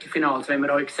den Viertelfinals, wenn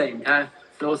wir euch sehen.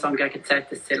 Lausanne gegen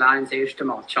ZSC Lions, das erste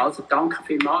Match. Also danke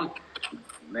vielmals.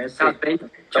 Merci. Ciao, Ben.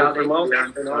 Ciao, Danke vielmals.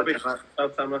 Ben. Schönen Abend. Ciao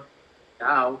zusammen.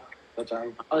 Ciao.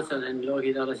 Ciao. Also, dann schaue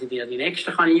ich da, dass ich dir die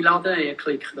nächsten einladen kann. Ihr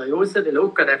klickt da raus. Der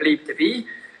Luca, der bleibt dabei.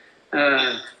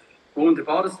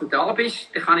 Wunderbar, dass du da bist.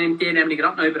 Dann kann ich mit dir nämlich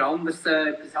gerade noch über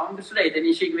etwas anderes reden. Dann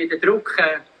ist irgendwie der Druck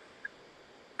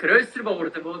grösser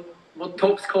geworden, wo du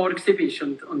Topscorer warst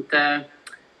und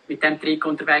mit dem Trick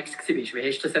unterwegs warst. Wie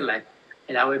hast du das erlebt?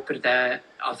 Hat auch jemand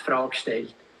als Frage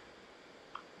gestellt.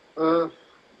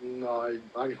 Nein,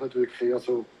 eigentlich nicht wirklich.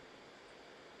 Also,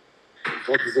 ich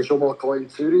hatte es ja schon mal in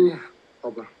Zürich,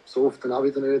 aber so oft dann auch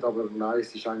wieder nicht. Aber nein,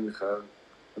 es ist eigentlich, man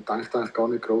denkt eigentlich gar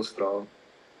nicht gross dran.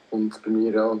 Und bei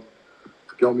mir, ja,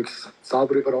 ich bin mich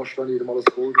selber überrascht, wenn ich mal ein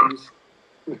Goal reiss.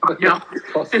 Ja.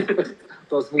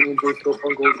 dass man im Schuss doch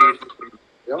ein Goal reiss.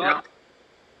 Ja.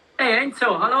 Hey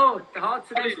Enzo, hallo, der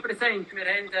HCD ist präsent. Wir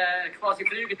haben quasi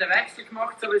fliegenden Wechsel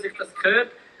gemacht, so wie sich das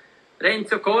gehört.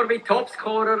 Renzo Corvi,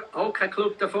 Topscorer, Hockey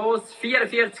Club Davos,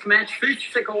 44 Matches,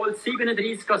 15 Goals,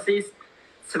 37 Assists,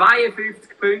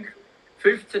 52 Punkte,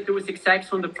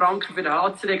 15.600 Franken für den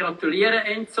HCD. Gratuliere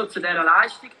Enzo zu dieser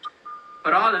Leistung.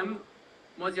 Vor allem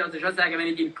muss ich also schon sagen, wenn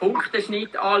ich den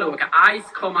Punkteschnitt anschaue,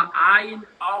 1,18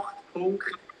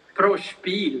 Punkte pro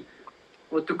Spiel,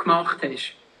 das du gemacht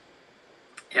hast.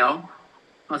 Ja,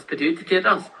 was bedeutet dir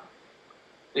das?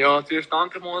 Ja, zuerst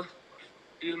danke mal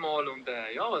vielmal und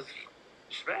ja, es ist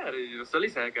schwer, was soll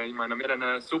ich sagen? Ich meine, wir haben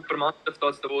eine super Mannschaft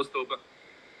als Davos oben.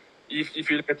 Ich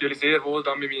fühle mich natürlich sehr wohl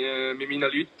da mit meinen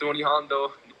Leuten, die ich habe, da,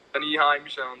 den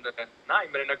Einheimischen. Und nein,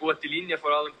 wir haben eine gute Linie,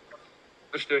 vor allem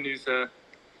verstehen uns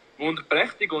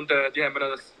wunderprächtig und die haben wir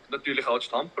das natürlich auch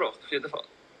zustande gebracht, auf jeden Fall.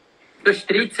 Du hast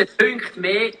 13 Punkte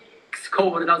mehr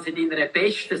gescored als in deiner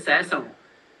besten Saison.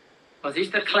 Was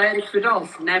ist die Erklärung für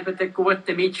das? Neben den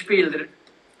guten Mitspielern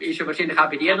ist ja wahrscheinlich auch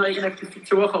bei dir noch irgendetwas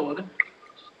dazugekommen, oder?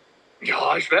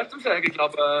 Ja, ist schwer zu sagen. Ich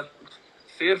glaube,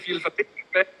 sehr viel Verbindung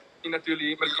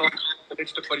natürlich immer gehabt in den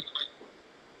letzten paar Jahren.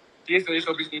 Diese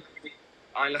Saison bin ich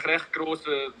eigentlich recht gross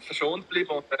verschont geblieben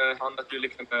und habe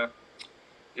natürlich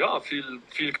ja, viel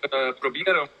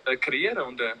probieren und kreieren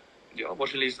und ja,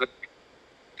 wahrscheinlich ist es.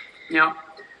 Ja.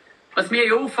 Was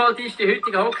mir auffällt, ist, die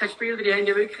heutigen Hockeyspieler, die haben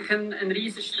ja wirklich einen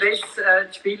riesen Stress.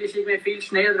 Das Spiel ist irgendwie viel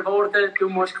schneller geworden. Du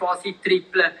musst quasi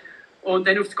trippeln und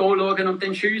dann aufs Goal schauen und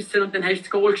dann schiessen und dann hast du das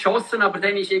Goal geschossen, aber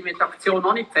dann ist irgendwie die Aktion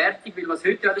noch nicht fertig, weil was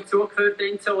heute ja dazugehört,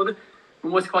 so, oder?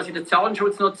 Man muss quasi den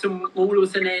Zahnschutz noch zum Maul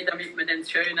rausnehmen, damit man dann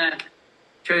das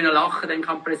schöne Lachen dann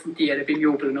kann präsentieren beim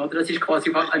Jubeln, oder? Das ist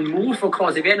quasi ein Move, der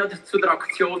quasi wie noch zu der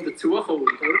Aktion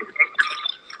dazukommt, oder?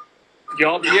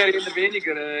 Ja, bei mir eher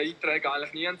weniger. Ich trage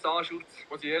eigentlich nie einen Zahnschutz,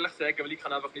 muss ich ehrlich sagen, weil ich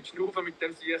kann einfach nicht schnaufen mit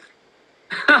dem Sieg.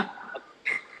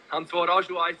 Ich habe zwar auch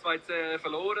schon 1-2 Zähne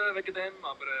verloren wegen dem,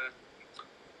 aber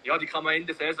ja, die kann man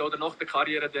Ende der Saison oder nach der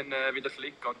Karriere dann wieder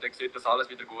flicken und dann sieht das alles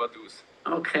wieder gut aus.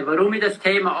 Okay, warum ich das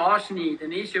Thema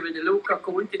anschneiden ist, über den Luca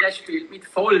Conti, der spielt mit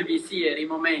Vollvisier im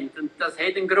Moment und das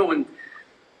hat einen Grund.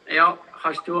 Ja,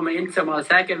 kannst du mir jetzt mal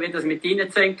sagen, wie das mit deinen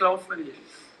Zähnen gelaufen ist?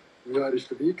 Ja, er war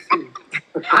dabei. Gewesen.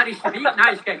 Er ist dabei? Nein,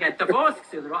 er ist gegen Davos,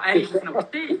 oder was? Er ist es noch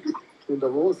dabei? In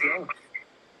Davos, ja.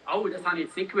 Oh, das habe ich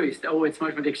jetzt nicht gewusst. Oh, jetzt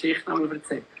musst du mir die Geschichte noch mal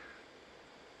erzählen.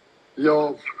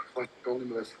 Ja, ich weiß gar nicht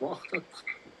mehr, wer es gemacht hat.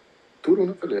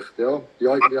 Turnen vielleicht, ja.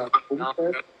 Ja, irgendwie auch Ja,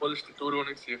 umgedreht. die vollste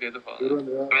Tourrunde auf jeden Fall.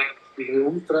 Turnen, ja. Irgendwie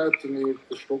umgedreht und mir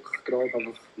den Stock gerade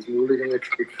einfach ins Maul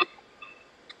gespickt.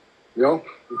 Ja, und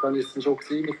dann war es dann schon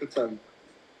gewesen mit den Zähnen.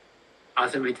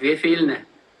 Also mit wie vielen?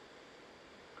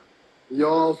 Ja,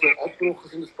 also abgebrochen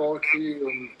sind ein paar gewesen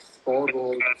und ein paar, die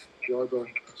halt, ja, da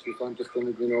schlussendlich dann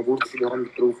irgendwie noch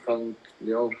Wurzelbehandlung drauf haben.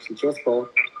 Ja, es sind schon ein paar.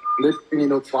 Und jetzt bin ich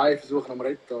noch 2 Versuche am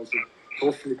Retten, also die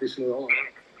Hoffnung ist noch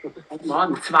da. Oh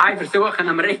Mann, 2 Versuche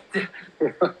am Retten.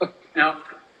 Ja.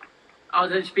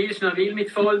 Also dann spielst du noch wild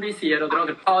mit Vollvisier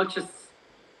oder falsches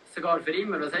sogar für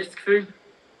immer. Was hast du das Gefühl?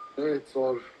 Ja,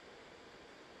 zwar.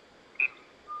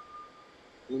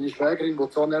 Meine Schwägerin, die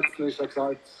Zahnärztin ist, hat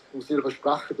gesagt, ich muss ihr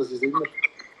versprechen, dass ich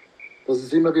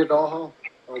es immer wieder da habe.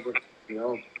 Aber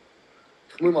ja,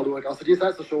 ich muss mal schauen. Also die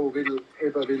Saison schon, weil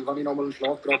wenn ich nochmal einen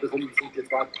Schlag dran bekomme, sind die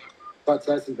zwei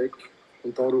Saison weg.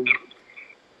 Und darum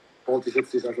wollte ich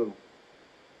jetzt die Saison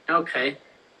noch. Okay.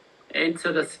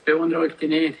 Enzo, das beunruhigt dich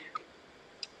nicht?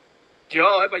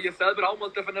 Ja, eben, ich selber auch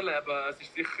mal erleben. Es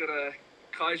ist sicher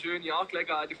keine schöne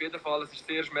Angelegenheit, auf jeden Fall. Es ist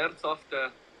sehr schmerzhaft.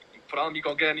 Vor allem, ich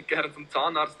gehe gerne zum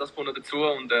Zahnarzt, das kommt noch dazu.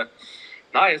 Und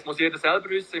nein, es muss jeder selber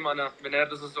wissen. Ich meine, wenn er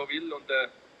das so will, und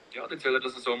ja, dann soll er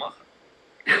das so machen.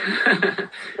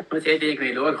 Muss jeder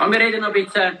irgendwie schauen. Komm, wir reden noch ein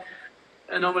bisschen,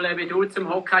 nochmal, wie du zum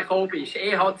Hockey gekommen bist.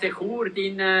 EHC Chur,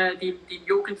 dein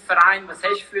Jugendverein, was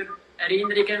hast du für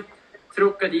Erinnerungen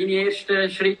zurück an deine ersten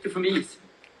Schritte auf dem Eis?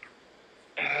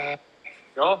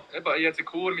 Ja, eben, EHC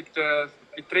Chur, mit 3,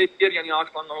 4 Jahren habe ich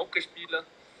angefangen Hockey zu spielen.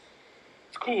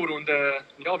 In Chur. Und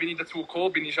ja, wie ich dazu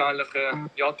gekommen bin, ist eigentlich,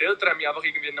 ja, die Eltern haben mich einfach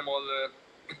irgendwie einmal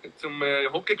zum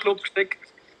Hockeyclub gesteckt.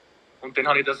 Und dann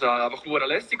habe ich das einfach sehr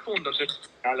lässig gefunden. Und dann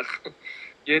eigentlich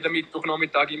jeden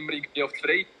Mittwochnachmittag immer irgendwie auf die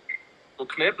Freie, wo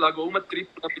Knebel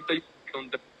rumtrippeln mit der Jugend.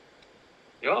 Und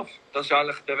ja, das ist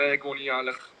eigentlich der Weg, wo ich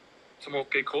eigentlich zum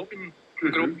Hockey gekommen bin.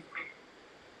 Mhm.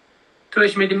 Du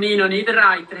hast mit dem Nino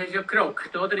Niederreiter hast ja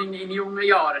gerockt, oder? In jungen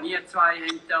Jahren. Ihr zwei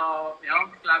haben da,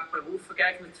 ja, ich glaube, einen Haufen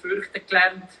Gegner zu fürchten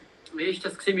gelernt. Wie war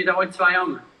das mit euch zwei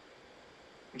Jahren?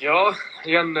 Ja,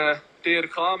 ich habe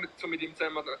DRK mit ihm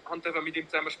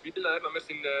zusammen spielen. Wir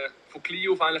sind von klein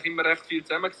auf eigentlich immer recht viel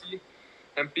zusammen gewesen.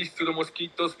 Bis zu den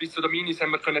Moskitos, bis zu den Minis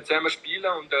haben wir zusammen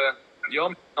spielen und ja,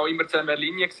 auch immer zusammen in der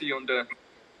Linie gewesen. Und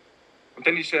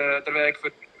dann ist der Weg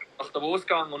nach Davos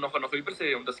gegangen und nachher nach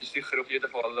Übersee. Und das ist sicher auf jeden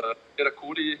Fall eine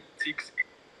coole Zeit gewesen.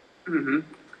 Mhm.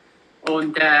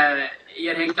 Und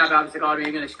ihr habt, glaube ich, sogar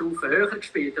eine Stufe höher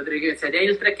gespielt. Oder es hat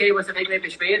Eltern gegeben, die sich irgendwie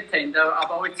beschwert haben,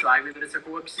 aber euch zwei, weil wir so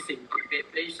gut sind. Wie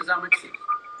war das einmal?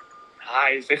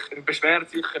 Nein, sicher,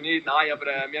 beschwert sicher nicht. Nein, aber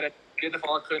wir hätten auf jeden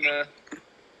Fall können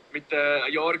mit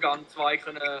Jahrgang 2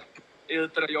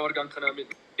 älteren Jahrgang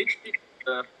mitspielen.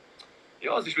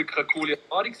 Ja, es war wirklich eine coole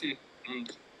Erfahrung.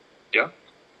 Und ja.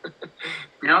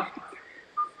 Ja.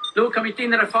 Luca, mit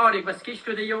deiner Erfahrung, was gibst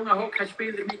du den jungen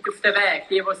Hockeyspielern mit auf den Weg?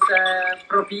 Die es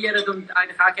probieren und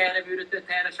eigentlich auch gerne würden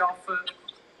dorthin arbeiten,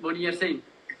 wo ihr seid?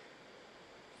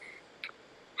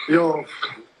 Ja,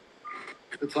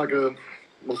 ich würde sagen,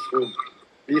 was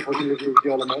ich wahrscheinlich wie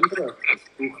alle anderen.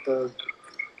 Es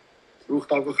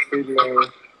braucht einfach viel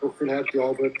harte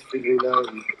Arbeit, viel Wille.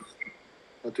 Und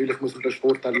natürlich muss man den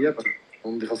Sport auch lieben.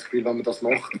 Und ich habe das Gefühl, wenn man das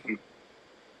macht, dann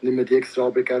nimmt man die extra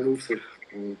Arbeit gerne auf sich.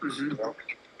 Und, ja.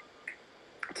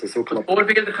 So und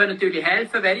Vorbilder können natürlich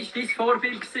helfen. Wer war dein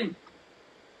Vorbild?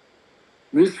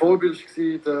 Mein Vorbild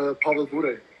war Pavel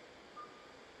Bure.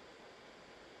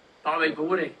 Pavel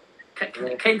Bure.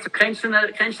 Kennst du noch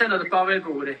den Pavel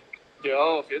Bure? Ja,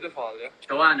 auf jeden Fall. Ja.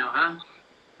 Schon auch noch, hä?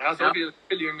 Ja, so viel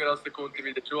jünger als der Kunti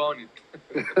wie der schon auch nicht.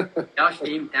 Ja,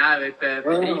 stimmt. Ja, etwa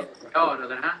 30 Jahre,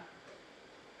 oder?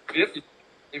 Hä? Wirklich?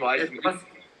 Ich weiß nicht.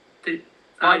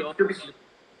 Du bist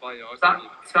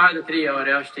 2 oder 3 Jahre,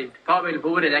 ja, stimmt. Pavel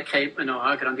Bure, den kennt man noch.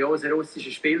 Ein grandioser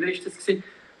russischer Spieler ist das gewesen.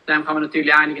 Dem kann man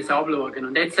natürlich einiges abschauen.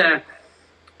 Und jetzt ja,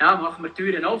 machen wir die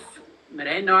Türen auf. Wir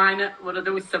haben noch einen, der da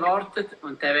draußen wartet.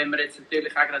 Und den wollen wir jetzt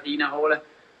natürlich auch gerade reinholen.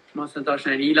 Ich muss ihn da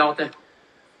schnell einladen,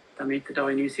 damit er da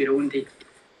in unsere Runde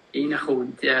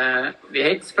reinkommt. Wie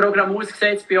hat das Programm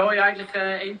ausgesehen bei euch eigentlich,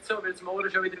 Enzo, weil es morgen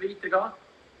schon wieder weitergeht?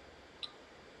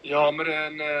 Ja, wir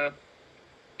haben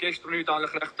gestern heute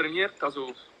eigentlich recht trainiert.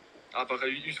 Also einfach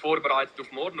uns vorbereitet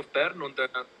auf morgen, auf Bern. Und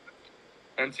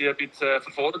haben sie ein bisschen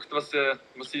verfolgt, was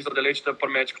sie so die letzten paar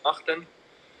Matches gemacht haben.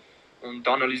 Und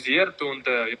analysiert. Und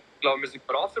ich glaube, wir sind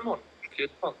bereit für morgen. Auf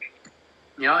jeden Fall.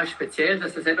 Ja, ist speziell,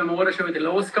 dass es eben morgen schon wieder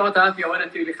losgeht. Auch bei euch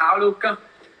natürlich auch, Luca.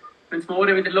 Wenn es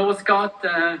morgen wieder losgeht,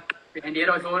 wie habt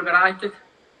ihr euch vorbereitet?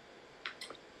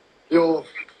 Ja,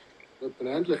 etwa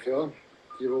ähnlich, ja.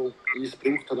 Die Eis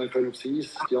braucht, haben dann aufs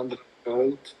Eis, die anderen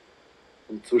geholt.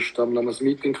 Und sonst haben wir ein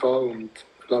Meeting gehabt und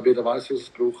ich glaube, jeder weiß, was es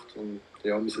braucht. Und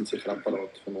ja, wir sind sicher auch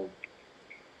bereit für morgen.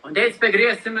 Und jetzt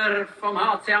begrüßen wir vom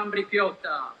HC Ambri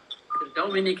Piotta der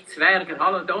Dominik Zwerger.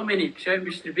 Hallo Dominik, schön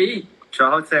bist du dabei.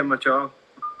 Ciao zusammen, ciao.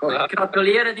 Ich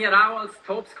gratuliere dir auch als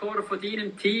Topscorer von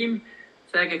deinem Team.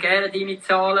 Ich sage gerne deine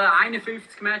Zahlen.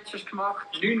 51 Matches gemacht,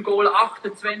 9 Goal,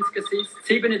 28 Assists,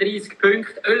 37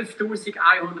 Punkte, 11.100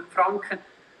 Franken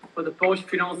von der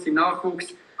Postfinance im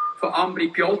Nachwuchs von Ambri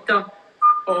Piotta.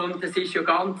 Und es ist ja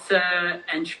ganz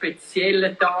ein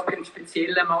spezieller Tag, ein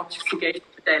spezieller Match.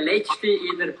 Gestern der letzte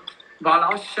in der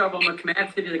Valascha, wo man gemerkt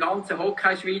hat, in der ganzen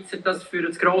Hockey-Schweiz hat das für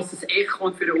ein grosses Echo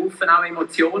und für einen Haufen auch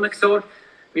Emotionen gesorgt.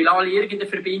 weil alle irgendeine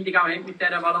Verbindung auch haben mit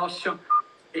dieser Valascha.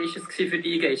 Wie war es für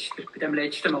dich gestern, bei dem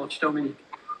letzten Match, Dominik?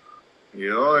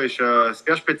 Ja, es war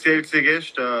sehr speziell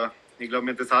gestern. Ich glaube,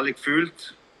 wir haben das alle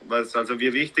gefühlt, also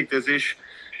wie wichtig das ist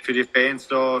für die Fans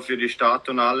da, für die Stadt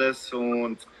und alles.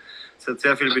 Und es hat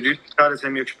sehr viel Bedeutung gehabt, das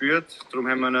haben wir gespürt. Darum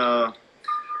haben wir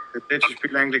das letzte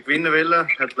Spiel eigentlich gewinnen wollen.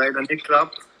 Hat leider nicht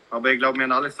geklappt. Aber ich glaube, wir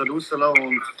haben alles da rausgelassen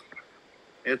und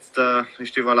jetzt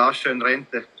ist die Valascha in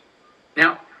Rente.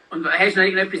 Ja, und hast du noch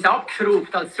irgendetwas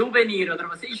abgeschraubt als Souvenir? Oder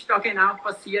was ist da genau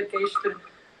passiert gestern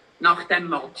nach dem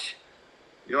Match?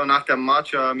 Ja, nach dem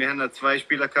Match, wir haben 2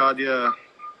 Spieler gehabt, die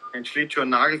einen Schlittschuh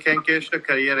und Nagel kennt gestern,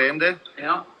 Karriereende.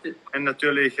 Ja. Und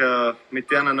natürlich mit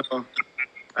denen noch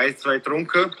 1-2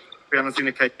 getrunken für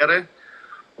seine Karriere.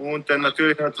 Und dann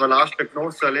natürlich noch die Valascha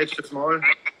genossen, letztes Mal.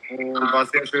 Und war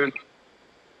sehr schön.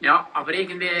 Ja, aber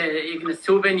irgendein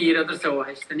Souvenir oder so,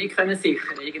 hast du nicht können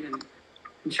sichern? Irgendeinen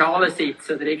Schalensitz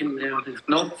oder irgendeinen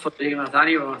Knopf oder irgendwas, auch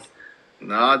nicht was?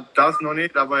 Nein, das noch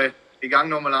nicht, aber ich gehe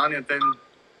nochmal an und dann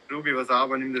schaue ich was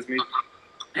ab und nehme das mit.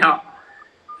 Ja.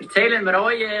 Erzählen wir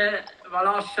eure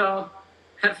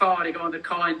Valascha-Erfahrung, die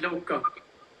ihr in Lucca.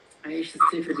 Wie war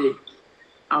das für dich?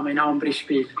 Auch ein anderes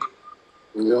Spiel.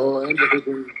 Ja, ähnlich wie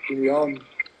beim Jan.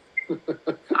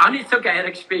 Auch nicht so gerne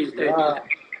gespielt. Ja.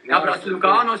 Ja, aber als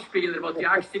Lugano-Spieler, wo du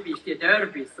auch bist, die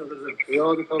Derbys oder so.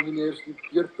 Ja, da habe ich meine erste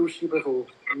Biertusche bekommen.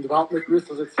 Und überhaupt nicht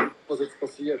gewusst, was jetzt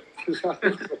passiert. Das ist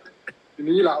einfach so. Beim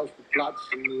Einlaufen,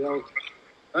 Platschen. Ja.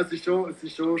 Es ist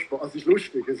schon Spaß. Es ist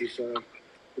lustig. Es ist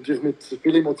natürlich mit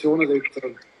vielen Emotionen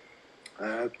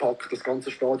dort packt das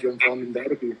ganze Stadion, vor allem im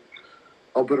Derby.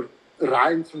 Aber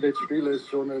rein zum dort spielen ist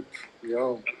schon nicht,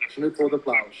 ja, ist nicht so der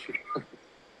Plausch.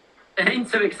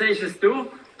 Enzo, wie siehst du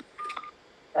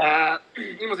es?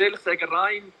 Ich muss ehrlich sagen,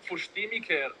 rein von Stimmung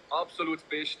her absolut das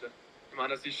Beste. Ich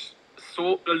meine, es ist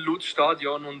so ein lautes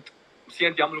Stadion und sie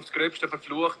haben die einmal aufs Gröbste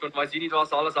verflucht und weiss ich nicht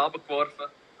was, alles abgeworfen,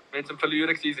 wenn sie am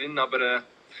Verlieren waren. Aber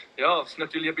ja, es war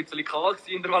natürlich ein bisschen kalt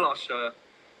in der Valascha.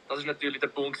 Das war natürlich der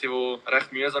Punkt, der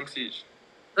recht mühsam war.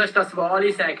 Das ist das, was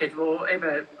alle sagen, wo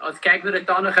eben als Gegner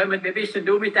da kommen. Wie bist denn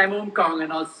du mit dem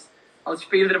umgegangen, als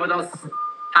Spieler, der das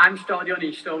Heimstadion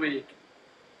ist, Dominik?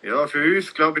 Ja, für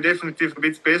uns glaube ich definitiv ein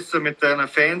bisschen besser mit den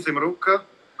Fans im Rücken.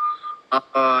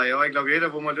 Aber ja, ich glaube, jeder,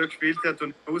 der mal dort gespielt hat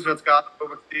und die Auswärtskarte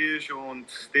war und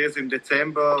das im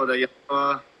Dezember oder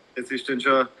Januar, das ist dann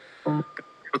schon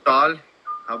total.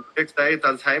 Aber wie gesagt,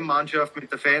 als Heimmannschaft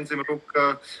mit den Fans im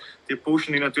Rücken, die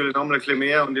pushen die natürlich nochmal ein bisschen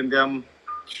mehr und in dem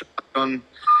Stadion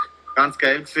ganz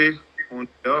geil gewesen. Und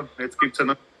ja, jetzt gibt es ein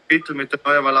neues Kapitel mit der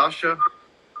neuen Valascha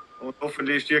und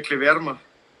hoffentlich ist die ein bisschen wärmer.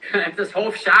 Das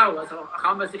hoffst du auch, also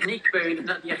kann man sich nicht gewöhnen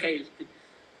an die Kälte.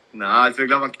 Nein, also ich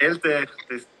glaube an Kälte,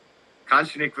 das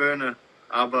kannst du nicht gewöhnen.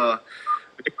 Aber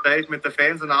wie gesagt, mit den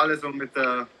Fans und alles und mit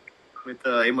der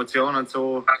Emotionen und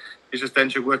so ist es dann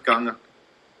schon gut gegangen.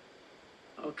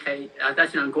 Okay, ja, das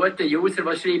ist noch ein guter User,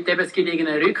 der schreibt, eben, es gibt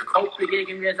irgendeine Rückkopplung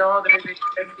irgendwie da, oder etwas,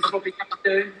 was bei dir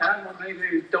tönt, wo man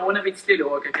den Ton ein bisschen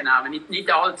schauen, genau,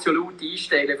 nicht allzu laut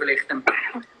einstellen, vielleicht am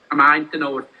einen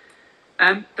Ort.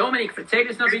 Dominik, erzähl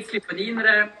uns noch ein bisschen von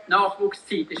deiner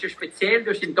Nachwuchszeit. Das ist ja speziell, du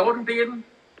hast in Dornbirn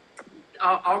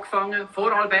angefangen,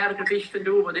 Vorarlberger bist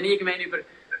du, wo dann irgendwann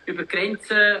über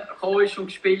Grenzen kommst und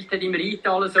gespielt hat im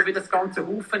Rheintal, so wie das ganze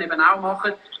Haufen eben auch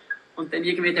machen. Und dann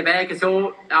irgendwie den Weg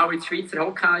so auch ins Schweizer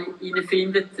Hockey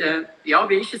reinfindet. Ja,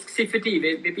 wie war es für dich?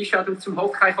 Wie bist du zum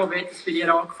Hockey gekommen? Wie hat es bei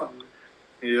dir angefangen?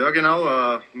 Ja,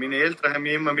 genau. Meine Eltern haben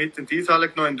mich immer mit in die Eishalle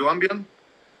genommen in Dornbirn.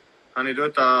 Habe ich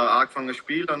dort angefangen zu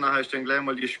spielen und dann hast du dann gleich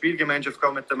mal die Spielgemeinschaft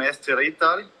gehabt mit dem SC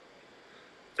Rheintal.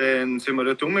 Dann sind wir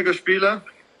dort rumgespielt.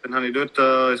 Dann habe ich dort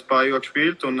ein paar Jahre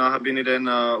gespielt und nachher bin ich dann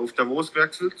auf Davos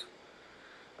gewechselt.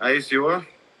 1 Jahr.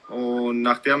 Und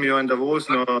nach dem Jahr in Davos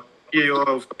noch 4 Jahre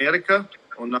auf Amerika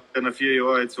und nach den 4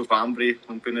 Jahren jetzt auf Ambri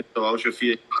und bin jetzt da auch schon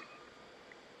 4 Jahre.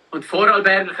 Und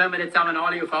Vorarlberger kommen jetzt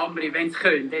alle auf Ambri, wenn sie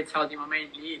können. Jetzt halt im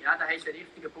Moment nicht. Ja, da hast du einen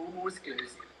richtigen Boom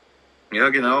ausgelöst. Ja,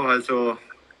 genau. Also,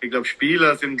 ich glaube,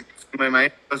 Spieler sind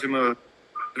wir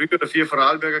 3 oder 4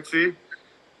 Vorarlberger gewesen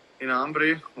in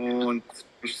Ambri und es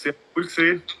war sehr cool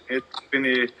gewesen. Jetzt bin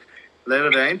ich leider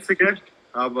der Einzige,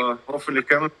 aber hoffentlich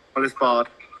können wir mal ein paar.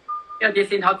 Ja, die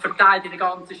sind halt verteilt in der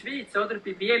ganzen Schweiz, oder?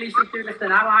 Bei Biel ist natürlich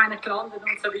dann auch einer gelandet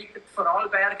und so weiter. Die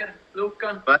Vorarlberger,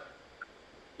 Luca.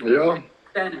 Ja,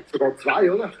 sogar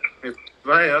 2, oder?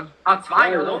 2, ja. Ah,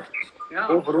 2, Ja, oder? Ja.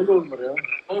 Hofer und Ulmer, ja.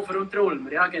 Hofer und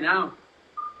Ulmer, ja genau.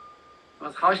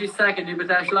 Was kannst du uns sagen über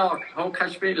diesen Schlag?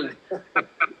 Hockeyspieler?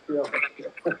 Ja.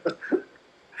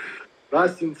 Nein,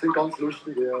 es sind ganz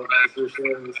lustig, ja. Es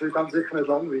wird ganz sicher nicht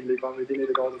langweilig, wenn man mit ihnen in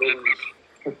der Garderobe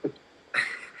ist.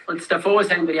 Und davor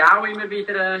haben wir ja auch immer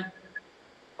wieder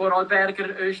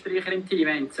Vorarlberger Österreicher im Team,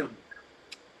 Enzo?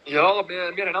 Ja,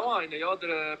 wir haben auch einen, ja,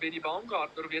 der Benny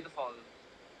Baumgartner auf jeden Fall.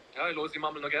 Ja, ich höre ihm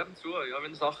manchmal noch gerne zu, ja,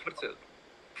 wenn er Sachen erzählt.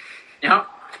 Ja.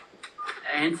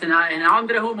 Haben sie einen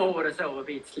anderen Humor, so ein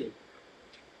bisschen?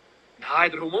 Nein,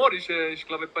 der Humor ist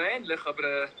glaube ich, ähnlich, aber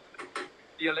der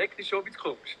Dialekt ist schon ein bisschen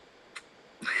komisch.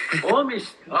 Komisch?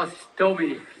 Was ist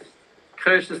Dominik?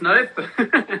 Hörst du das noch etwa?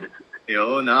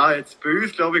 Ja, nein, jetzt bei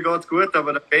uns glaube ich geht es gut,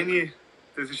 aber der Benny,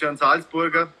 das ist ja ein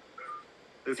Salzburger.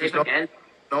 Das ist noch mal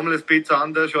ein bisschen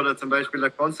anders. Oder zum Beispiel der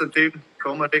Konstantin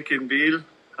Komarek in Biel,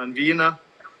 ein Wiener.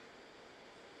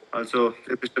 Also,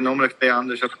 das ist dann nochmal ein bisschen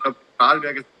anders. Aber ich glaube,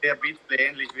 Vorarlberg ist ein bisschen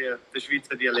ähnlich wie der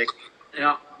Schweizer Dialekt.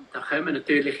 Ja, da kommen wir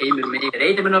natürlich immer mehr.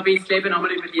 Reden wir noch ein bisschen eben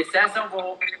einmal über die Saison,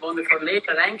 wo wir vor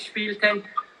Lehrer reingespielt haben.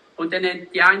 Und dann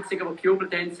die einzigen, die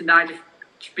gejubelt haben, sind eigentlich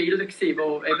die Spieler gewesen,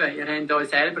 wo eben, ihr habt euch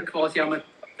selber quasi einmal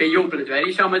bejubelt. Wer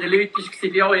war einmal der Leute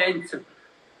bei euch, Enzo?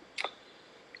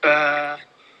 Ja,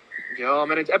 wir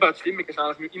haben eben die Stimmung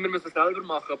eigentlich immer selber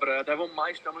machen, aber der am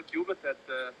meisten einmal gejubelt hat,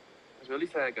 was soll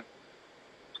ich sagen?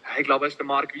 Ich glaube, es war der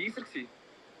Marc Wieser.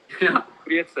 Ja.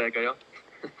 Ich jetzt sagen, ja.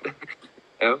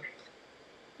 Ja.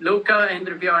 Luca, habt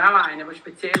ihr bei euch auch einen, der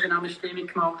speziell eine Stimmung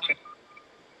gemacht hat?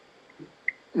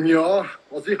 Ja,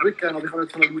 also ich würde gerne, aber ich habe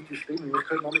nicht so eine gute Stimme. Ich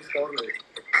könnte noch nichts gar nicht.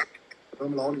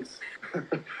 Darum lasse ich es.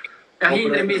 Ja,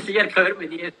 hinter dem Visier hört man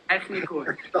die Technik gut.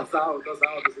 Das auch, das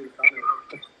hilft auch nicht.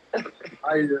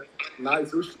 Nein,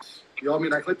 sonst, ja, wir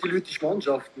haben nicht die Leute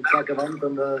Mannschaft. Ich sage, wenn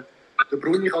dann der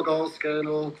Bruni kann Gas geben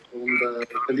noch, und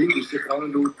der Lind ist sicher auch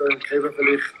ein Lauter, Kevin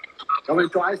vielleicht. Ja, wir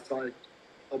haben schon 1, 2.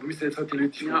 Aber wir sind jetzt nicht die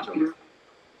Leute Mannschaft.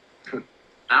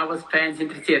 Auch was die Fans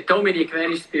interessiert. Dominik, wer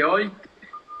ist es bei euch?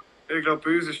 Ich glaube,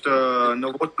 bei uns ist der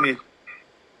Nowotny.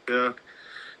 Der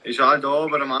ist halt da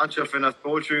bei der Mannschaft, wenn er das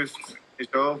Goal schießt,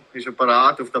 ist er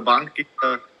parat. Auf der Bank gibt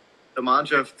der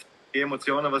Mannschaft die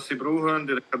Emotionen, was sie brauchen. In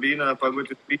der Kabine ein paar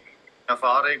gute Spieler,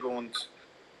 Erfahrung und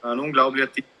ein unglaublicher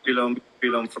Teamspieler und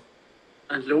Mitspieler.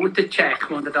 Ein lauter Check,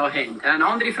 den ihr da habt. Eine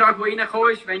andere Frage, die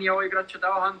reingekommen ist, wenn ich euch gerade schon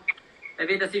da habe,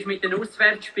 wie das ist mit den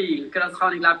Auswärtsspielen. Das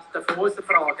kann ich, glaube ich, davon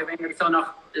fragen. Wenn ihr so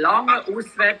nach langen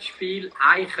Auswärtsspielen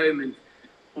heimkommt,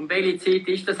 um welche Zeit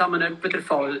ist das aber nicht der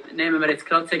Fall? Nehmen wir jetzt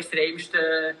gerade das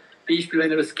extremste Beispiel, wenn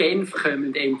wir aus Genf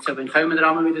kommen, Enzo. Wann kommen wir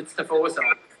einmal wieder zu Davos an?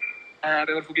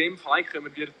 Wenn wir von Genf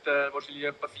heimkommen, wird wahrscheinlich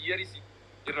etwa 4 Uhr sein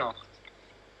in der Nacht.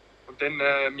 Und dann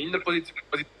in meiner Position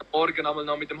morgen einmal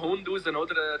noch mit dem Hund raus,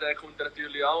 oder? Der kommt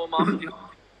natürlich auch um 8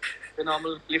 Uhr. Dann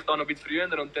einmal vielleicht auch noch ein bisschen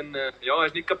früher und dann hast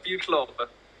du nicht viel geschlafen.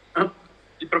 Ja.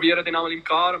 Ich probiere dann einmal im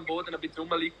Car am Boden ein bisschen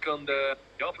rumliegen und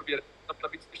probiere ein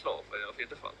bisschen zu schlafen, ja, auf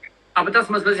jeden Fall. Aber das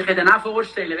muss man sich ja dann auch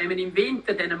vorstellen, wenn man im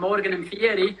Winter dann morgen um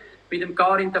 4 Uhr mit dem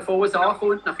Car in Davos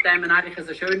ankommt, nachdem man eigentlich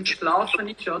so schön verschlafen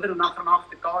ist, oder? Und nachher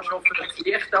macht der Car schon das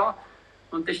Licht an.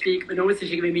 Und dann steigt man aus, es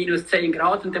ist irgendwie minus 10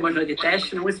 Grad und dann musst du noch die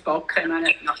Taschen auspacken. Ich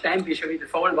meine, nachdem bist du wieder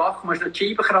voll wach, musst du noch die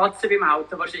Scheiben kratzen beim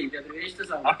Auto wahrscheinlich, oder wie ist das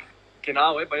so?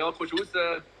 Genau, eben, ja, kommst raus,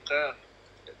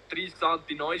 30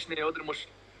 cm Neuschnee, oder? Musst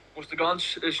den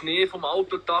ganzen Schnee vom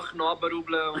Autodach noch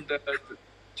runterrubbeln und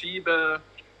die Scheiben,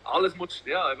 alles musst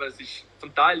ja, eben,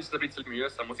 zum Teil ist es ein bisschen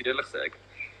mühsam, muss ich ehrlich sagen.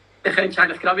 Dann könntest du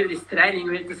eigentlich gerade wieder ins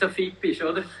Training, wenn du so fit bist,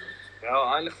 oder?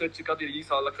 Ja, eigentlich solltest du gerade in der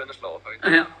Eishalle können schlafen.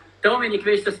 Ja. Dominik,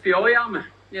 wie ist das bei euch?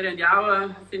 Ihr sind ja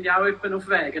auch jemanden auf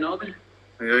Wegen, oder?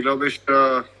 Ja, ich glaube, es ist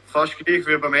fast gleich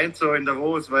wie beim Enzo in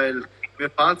Davos, weil wir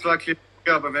fahren zwar ein bisschen,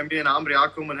 aber wenn wir in Ambri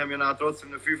ankommen, haben wir dann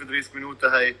trotzdem noch 35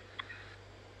 Minuten heim.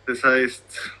 Das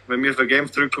heisst, wenn wir von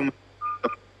Genf zurückkommen,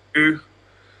 dann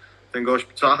gehst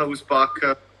du die Sachen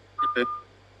auspacken, dann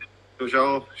tust du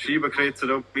auch Scheiben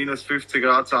kratzen, minus 50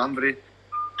 Grad zu Ambri,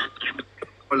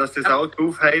 weil das Auto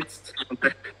aufheizt und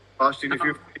dann fast in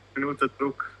 50 Minuten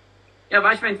zurück. Ja,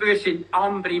 weißt du, wenn du in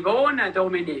Ambri wohnen,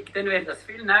 Dominik, dann wäre das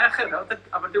viel näher, oder?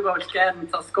 Aber du willst gerne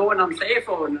in Ascona am See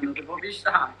fahren, oder wo bist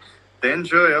du daheim? Dann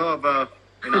schon, ja, aber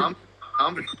in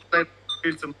Ambri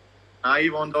viel zum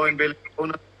Einwohnen hier in Belgien. Das ist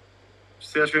eine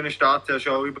sehr schöne Stadt, ja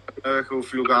schon überall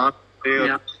auf Lugano.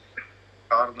 Ja.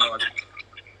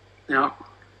 Ja.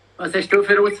 Was hast du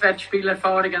für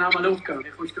Auswärtsspielerfahrungen einmal aufgehört? Wie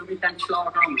kommst du mit dem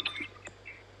Schlag an?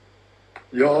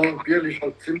 Ja, Biel ist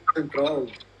halt ziemlich zentral.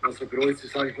 Also bei uns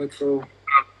ist es eigentlich nicht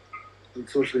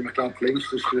so schlimm. Ich glaube,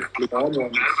 längst ist vielleicht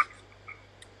Lugano.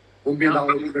 Und wir haben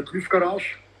auch eine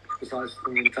Prüfgarage. Das heisst,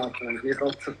 wir haben eigentlich nicht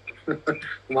kratzen.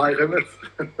 Um heim kommen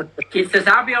wir. Gibt es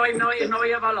das auch bei euch im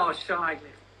neuen Valasche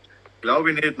eigentlich?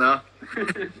 Glaube ich nicht, nein.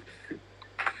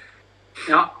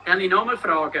 Ja, dann habe ich nochmal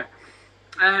Fragen.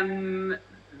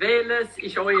 Welches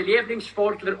ist euer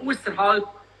Lieblingssportler außerhalb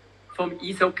vom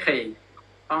Eishockey?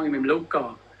 Fange ich mit dem Luca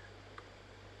an.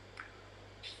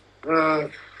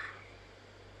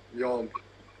 Ja,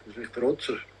 das ist nicht der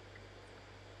Roger.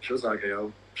 schon sagen, ja.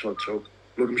 Ist halt schon.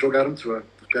 Schaue ihm schon gerne zu.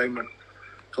 Ich habe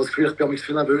das Gefühl, ich bin mich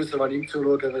viel nervöser, wenn ich ihm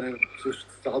zuschaue, wenn er sonst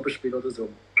selber spielt oder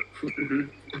so.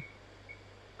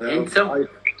 Enzo?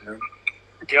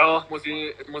 Ja, muss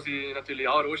ich natürlich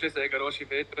auch Roger sagen, Roger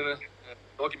Federer.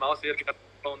 Schaue ich auch sehr gerne.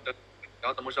 Und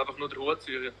ja, da musst du einfach nur den Hut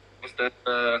ziehen, was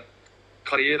der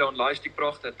Karriere und Leistung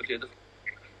gebracht hat, auf jeden Fall.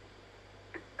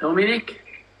 Dominik?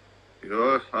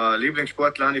 Ja,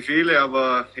 Lieblingssportler habe ich viele,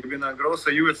 aber ich bin ein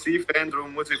großer UFC-Fan,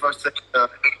 darum muss ich fast sagen,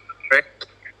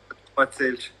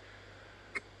 erzählst.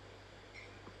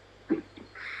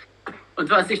 Und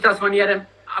was ist das, was ihr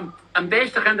am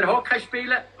besten könnt ihr Hockey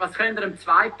spielen? Was könnt ihr am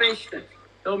zweitbesten?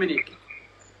 Dominik?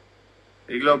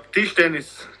 Ich glaube,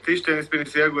 Tischtennis bin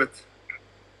ich sehr gut.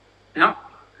 Ja.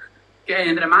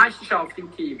 In der Meisterschaft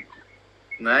im Team?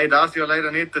 Nein, das Jahr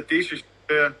leider nicht. Der Tisch ist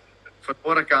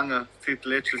verloren gegangen seit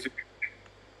letztes Jahr.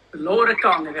 Verloren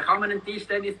gegangen? Wie kann man einen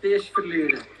Tischtennis-Tisch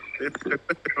verlieren? Das ist eine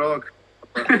gute Frage.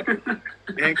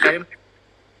 Ich habe keinen.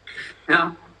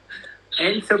 Ja.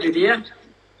 Enzo, bei dir?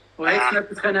 Wo hätte es noch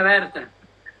etwas können werden?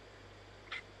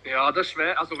 Ja, das ist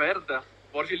schwer. Also werden.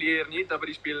 Wahrscheinlich eher nicht, aber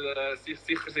ich spiele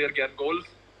sicher sehr gerne Golf.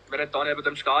 Wir haben hier neben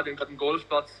dem Stadion gerade einen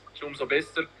Golfplatz, ist umso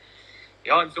besser.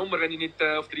 Ja, im Sommer, wenn ich nicht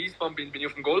auf der Eisbahn bin, bin ich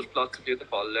auf dem Golfplatz auf jeden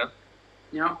Fall. Ja.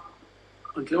 Ja.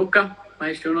 Und Luca,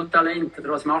 hast du noch Talent? Oder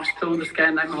was machst du besonders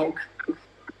gerne im Hockey?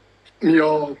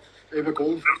 Ja, eben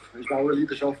Golf ist auch eine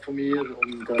Leidenschaft von mir.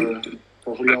 Und habe ein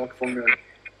bisschen angefangen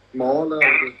zu malen,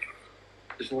 aber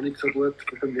das ist noch nicht so gut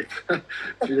für mich.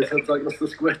 Ich will jetzt nicht sagen, dass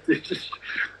das gut ist.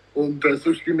 Und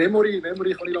sonst bei Memory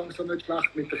kann ich langsam nicht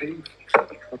schlecht mit den Kindern.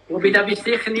 Wobei, da bist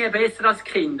du sicher nie besser als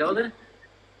Kind, oder?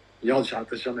 Ja,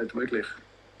 das ist ja nicht möglich.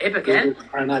 Eben, gell?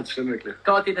 Nein, das ist nicht möglich.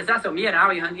 Geht dir das auch so? Wir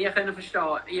auch. Ich habe nie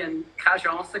verstehen. Ich habe keine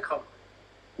Chance gehabt.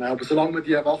 Nein, aber solange man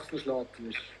die Erwachsenen schlägt,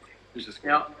 ist es gut.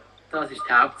 Ja, das ist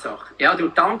die Hauptsache. Ja, du,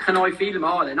 danke euch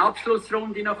vielmals. Eine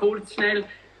Abschlussrunde noch kurz schnell,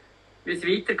 wie es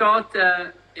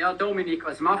weitergeht. Ja, Dominik,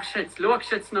 was machst du jetzt?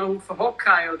 Schaust du jetzt noch auf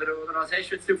Hockey oder was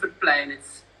hast du jetzt für Pläne,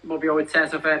 jetzt, wo bei euch die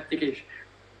Saison fertig ist?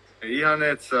 Ich habe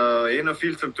jetzt noch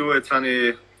viel zu tun. Jetzt habe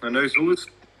ich ein neues Haus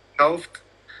gekauft.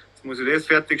 Jetzt muss ich das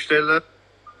fertigstellen.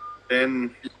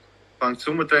 Dann fängt das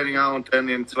Sommertraining an und dann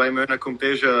in 2 Monaten kommt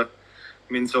schon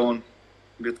mein Sohn.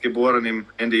 Wird geboren im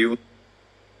Ende Juni.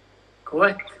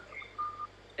 Gut.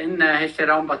 Dann hast du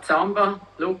Rambazamba.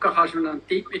 Luca, kannst du mir noch einen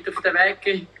Tipp mit auf den Weg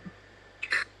geben?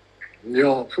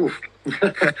 Ja, puh.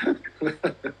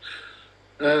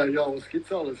 Ja, was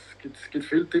gibt's alles? Es gibt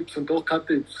viele Tipps und doch keine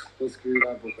Tipps. Das Gefühl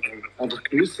einfach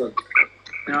geniessen.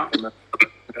 Ja.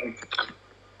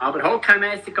 Aber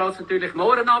hockeymäßig geht es natürlich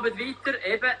morgen Abend weiter.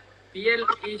 Eben, Biel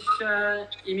ist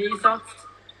im Einsatz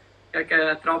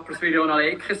gegen Trappers Viriona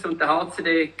Lakers und der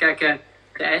HCD gegen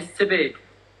den SCB.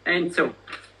 Enzo,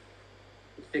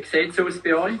 wie sieht es aus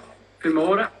bei euch für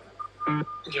morgen?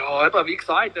 Ja, eben, wie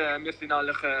gesagt, wir sind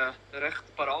eigentlich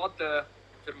recht parat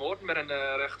für morgen. Wir haben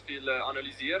recht viel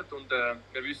analysiert und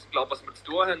wir wissen, glaube was wir zu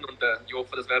tun haben und ich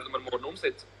hoffe, das werden wir morgen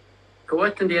umsetzen.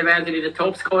 Gut, und ihr werdet in der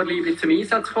Topscore-Liga zum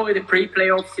Einsatz kommen. In den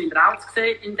Pre-Playoffs sind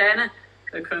rausgesehen in denen.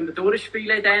 Da können wir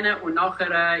durchspielen in denen und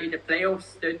nachher in den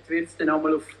Playoffs, dort wird es dann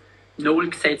nochmal auf 0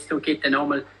 gesetzt und gibt dann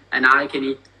nochmal eine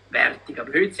eigene Wertung.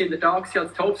 Aber heute sind wir da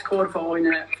als Topscorer von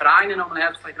euren Vereinen. Nochmal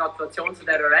herzliche Gratulation zu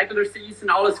dieser Regular Season.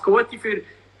 Alles Gute für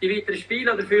die weiteren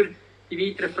Spiele oder für die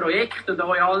weiteren Projekte. Und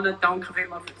euch allen danke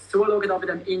vielmals fürs Zuschauen hier bei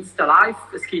dem Insta Live.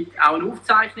 Es gibt auch eine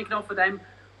Aufzeichnung noch von dem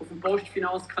auf dem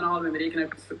Postfinanzkanal. Wenn wir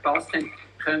irgendetwas verpasst haben,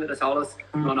 können wir das alles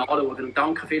noch nachschauen. Und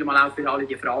danke vielmals auch für alle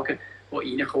die Fragen, die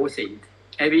reingekommen sind.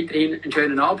 Weiterhin einen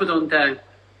schönen Abend und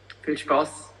viel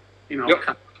Spaß im Hockey.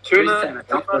 Ja, schönen Tschüss zusammen.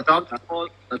 Danke. Ciao.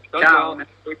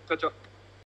 Ciao. Ciao.